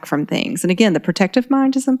us back from things. And again, the protective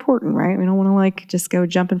mind is important, right? We don't want to like just go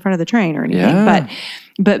jump in front of the train or anything,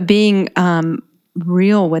 but being,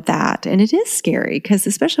 real with that. And it is scary because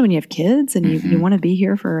especially when you have kids and you want to be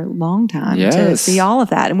here for a long time to see all of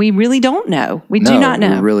that. And we really don't know. We do not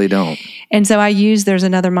know. We really don't. And so there's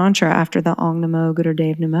another mantra after the Ong Namo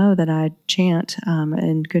Gurudev Namo that I chant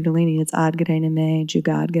in Kundalini. It's Ad Gure Name,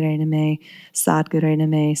 Jugad Gure Name, Sad Gure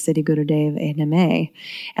Name, Siddhi Gurudev E Name.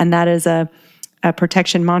 And that is a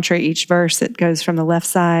protection mantra, each verse that goes from the left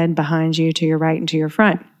side behind you to your right and to your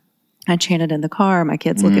front. I chant it in the car. My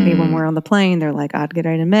kids look at me when we're on the plane. They're like, Ad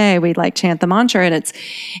Gure Name. We like chant the mantra, and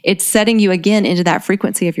it's setting you again into that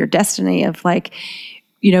frequency of your destiny of like,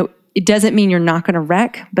 you know, it doesn't mean you're not going to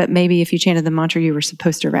wreck, but maybe if you chanted the mantra, you were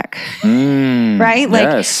supposed to wreck. Right?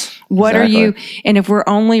 Like, what are you, and if we're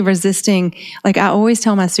only resisting, like I always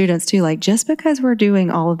tell my students too, like just because we're doing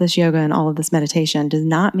all of this yoga and all of this meditation does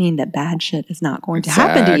not mean that bad shit is not going to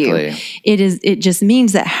happen to you. It just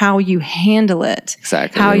means that how you handle it,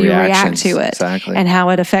 how you react to it, and how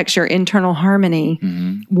it affects your internal harmony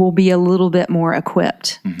will be a little bit more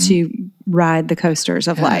equipped to ride the coasters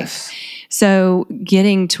of life. So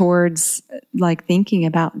getting towards like thinking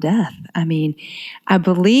about death. I mean, I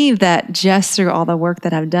believe that just through all the work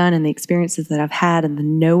that I've done and the experiences that I've had and the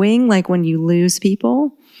knowing, like when you lose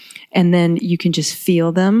people and then you can just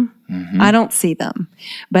feel them. I don't see them,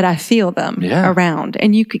 but I feel them around.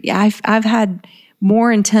 And I've had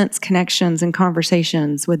more intense connections and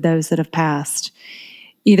conversations with those that have passed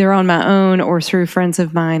either on my own or through friends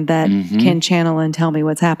of mine that can channel and tell me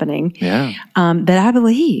what's happening. Yeah. That I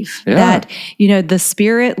believe that, the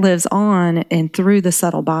spirit lives on and through the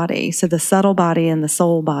subtle body. So the subtle body and the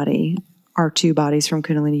soul body are two bodies from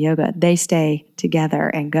Kundalini Yoga. They stay together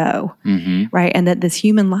and go, right? And that this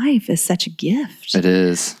human life is such a gift. It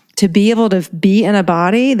is. To be able to be in a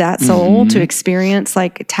body, that soul, to experience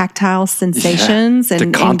like tactile sensations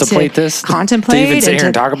and to contemplate this, contemplate, to even sit here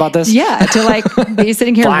and talk about this. Yeah, to like be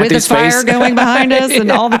sitting here with the fire going behind us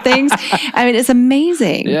and all the things. I mean, it's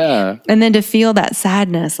amazing. Yeah. And then to feel that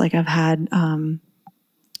sadness, like I've had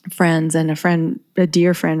friends and a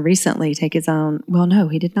dear friend recently take his own. Well, no,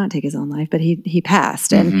 he did not take his own life, but he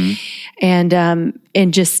passed, and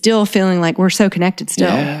just still feeling like we're so connected still.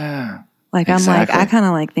 Yeah. Like, exactly. I'm like, I kind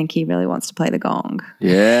of like think he really wants to play the gong.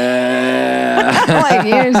 Yeah. Like,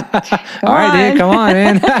 all right, dude, come on,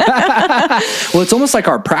 man. Well, it's almost like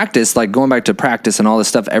our practice, like going back to practice and all this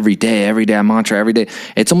stuff every day, mantra every day.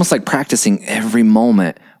 It's almost like practicing every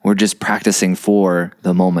moment. We're just practicing for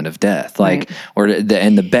the moment of death. Like,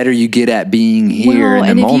 and the better you get at being here in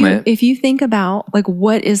the moment. If you think about, like,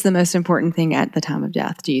 what is the most important thing at the time of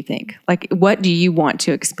death, do you think? Like, what do you want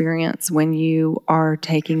to experience when you are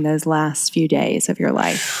taking those last few days of your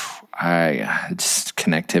life? Just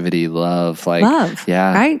connectivity, love,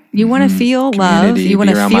 yeah, right. You want to feel love. You want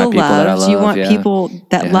to feel loved. You want people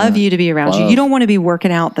that love you to be around you. You don't want to be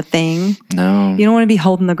working out the thing. No, you don't want to be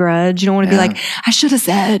holding the grudge. You don't want to be like, I should have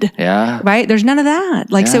said. Yeah, right. There's none of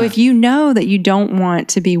that. Like, so if you know that you don't want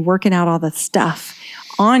to be working out all the stuff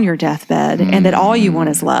on your deathbed and that all you want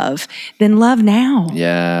is love, then love now.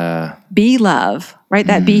 Yeah. Be love, right?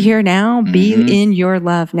 That be here now, be in your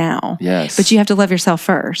love now. Yes. But you have to love yourself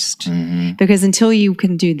first because until you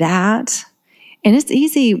can do that, and it's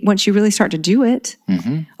easy once you really start to do it.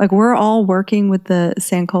 Like, we're all working with the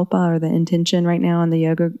sankalpa or the intention right now in the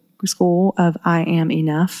yoga school of I am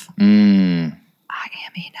enough. I am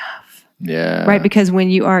enough. Yeah. Right? Because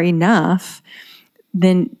when you are enough,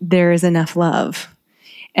 then there is enough love.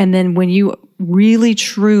 And then when you really,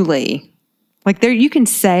 truly, like, there, you can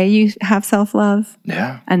say you have self-love.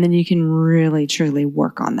 Yeah. And then you can really, truly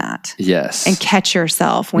work on that. Yes. And catch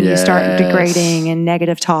yourself when you start degrading and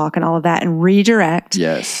negative talk and all of that, and redirect.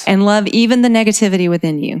 Yes. And love even the negativity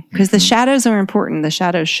within you. Because the shadows are important. The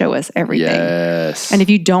shadows show us everything. Yes. And if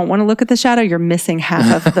you don't want to look at the shadow, you're missing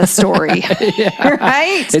half of the story.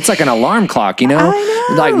 Right? It's like an alarm clock, you know? I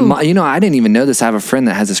know. Like, I didn't even know this. I have a friend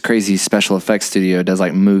that has this crazy special effects studio, does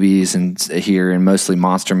like movies and mostly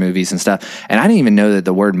monster movies and stuff. And I didn't even know that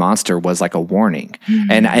the word monster was like a warning.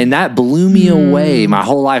 And that blew me away my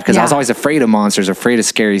whole life, because I was always afraid of monsters, afraid of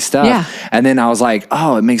scary stuff. Yeah. And then I was like,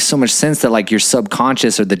 oh, it makes so much sense that like your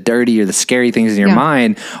subconscious or the dirty or the scary things in your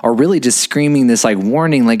mind are really just screaming this like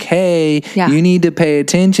warning, like, hey, you need to pay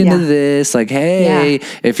attention to this. Like, hey,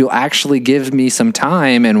 if you'll actually give me some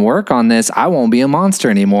time and work on this, I won't be a monster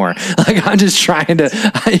anymore. Like, I'm just trying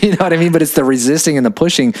to, you know what I mean? But it's the resisting and the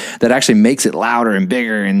pushing that actually makes it louder and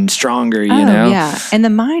bigger and stronger, you know? Yeah. And the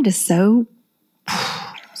mind is so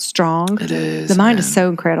strong. It is. The mind is so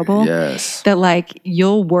incredible. Yes. That like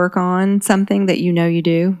you'll work on something that you know you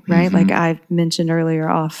do, right? Like I mentioned earlier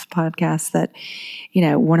off podcast that,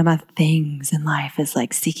 one of my things in life is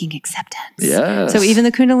like seeking acceptance. Yes. So even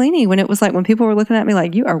the Kundalini, when it was like, when people were looking at me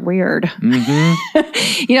like, you are weird.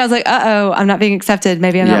 I was like, I'm not being accepted.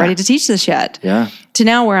 Maybe I'm not ready to teach this yet. Yeah. To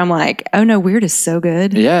now where I'm like, oh no, weird is so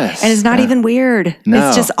good. Yes. And it's not even weird. No,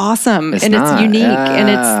 it's just awesome. It's unique. Yeah. And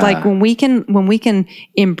it's like when we can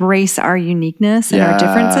embrace our uniqueness and our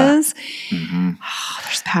differences,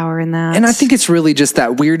 there's power in that. And I think it's really just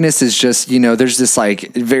that weirdness is just, there's this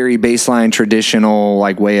like very baseline traditional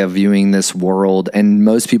like way of viewing this world. And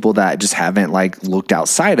most people that just haven't like looked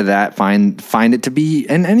outside of that find it to be,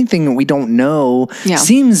 and anything that we don't know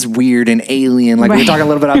seems weird and alien. Like we were talking a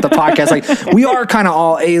little bit about the podcast, like we are kind of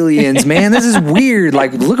all aliens, man. This is weird.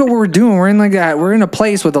 Like, look at what we're doing. We're in like that. We're in a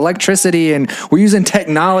place with electricity and we're using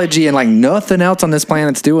technology and like nothing else on this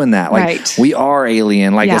planet's doing that. Like we are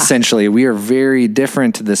alien. Like essentially we are very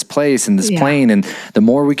different to this place and this plane. And the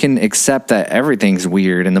more we can accept that everything's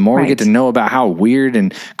weird and the more we get to know about how weird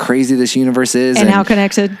and crazy this universe is. And how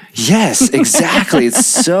connected. Yes, exactly. It's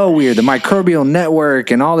so weird. The microbial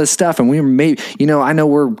network and all this stuff. And we're maybe, I know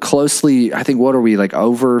we're closely, I think, what are we, like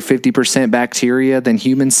over 50% bacteria bacteria than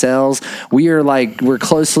human cells. We're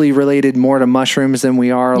closely related more to mushrooms than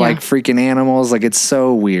we are like freaking animals. Like, it's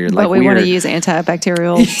so weird. But we want to use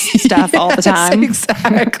antibacterial stuff all the time.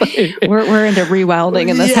 Exactly. We're into rewilding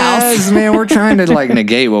in this house. Man, we're trying to like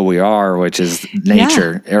negate what we are, which is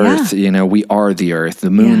nature, Earth. You know, we are the Earth.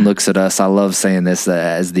 The moon looks at us. I love saying this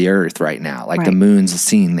as the Earth right now. Like the moon's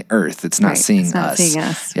seeing the Earth. It's not seeing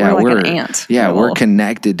us. Yeah, we're like an ant. Yeah, we're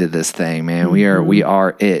connected to this thing, man. Mm-hmm. We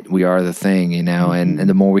are it. We are the thing, you know. And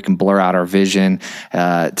the more we can blur out our vision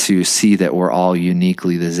to see that we're all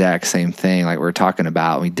uniquely the exact same thing, like we're talking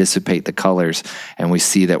about, we dissipate the colors and we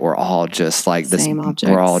see that we're all just like this.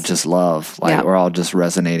 We're all just love. Like we're all just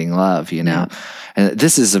resonating love, you know. And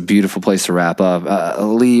this is a beautiful place to wrap up.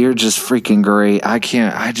 Leigh, you're just freaking great. I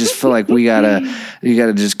just feel like you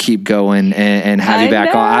gotta just keep going and have you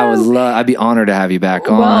back on. I'd be honored to have you back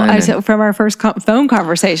on. Well, from our first phone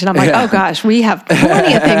conversation, I'm like, oh gosh, we have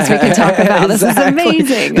plenty of things we can talk about. This is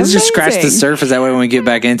amazing. Let's just scratch the surface. That way when we get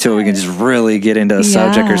back into it, we can just really get into a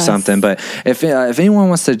subject or something. But if anyone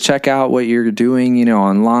wants to check out what you're doing, you know,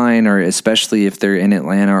 online, or especially if they're in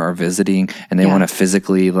Atlanta or visiting and they want to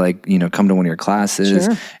physically, like, you know, come to one of your classes,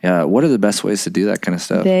 what are the best ways to do that kind of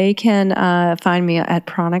stuff? They can find me at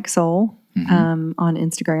Pranic Soul on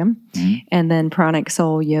Instagram, and then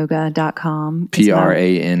pranicsoulyoga.com.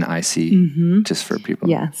 Pranic, just for people.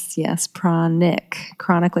 Yes, Pranic,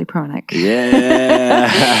 chronically Pranic.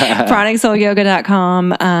 Yeah.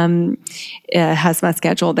 pranicsoulyoga.com has my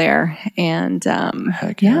schedule there, and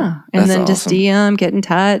Heck yeah. and then awesome. just DM, get in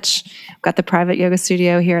touch. I've got the private yoga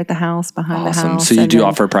studio here at the house, behind the house. So you do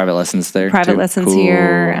offer private lessons there? Private too? lessons Cool.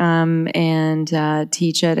 here, and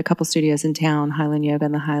teach at a couple studios in town, Highland Yoga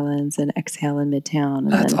in the Highlands and Exhale in Midtown.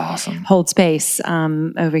 And That's then awesome. Hold space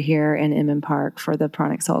over here in Inman Park for the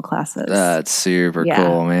Pranic Soul classes. That's super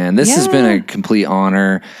cool, man. This has been a complete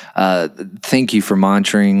honor. Thank you for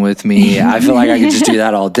mantraing with me. I feel like I could just do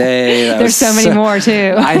that all day. There's so many more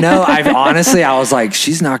too. I know. I was like,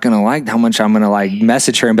 she's not going to like how much I'm going to like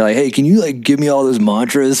message her and be like, hey, can you like give me all those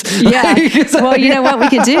mantras? Yeah. Well, you know what we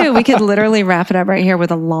could do? We could literally wrap it up right here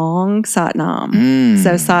with a long Sat Nam.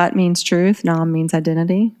 So Sat means truth. Nam means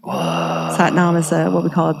identity. Whoa. Sat Nam is what we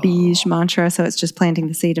call a Bij mantra. So it's just planting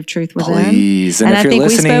the seed of truth within. Please. And if I you're think we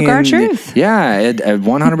listening, spoke our truth. Yeah,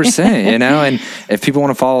 100%, you know, and if people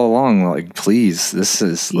want to follow along, like, please, let's do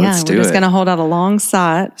it. We're just going to hold out a long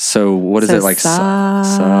Sat. So what is it like?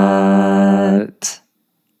 Sat.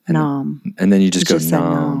 Nam. And then you just go say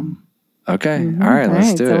Nam. Okay. All right.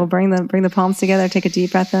 Let's do it. So we'll bring the palms together. Take a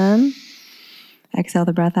deep breath in. Exhale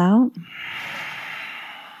the breath out.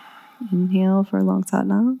 Inhale for a long Sat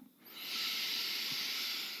Nam.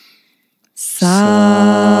 Sat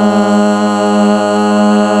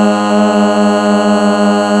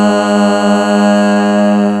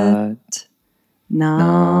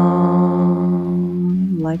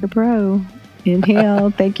Nam. Like a pro.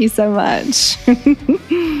 Inhale. Thank you so much.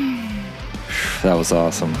 That was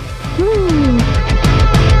awesome. Woo.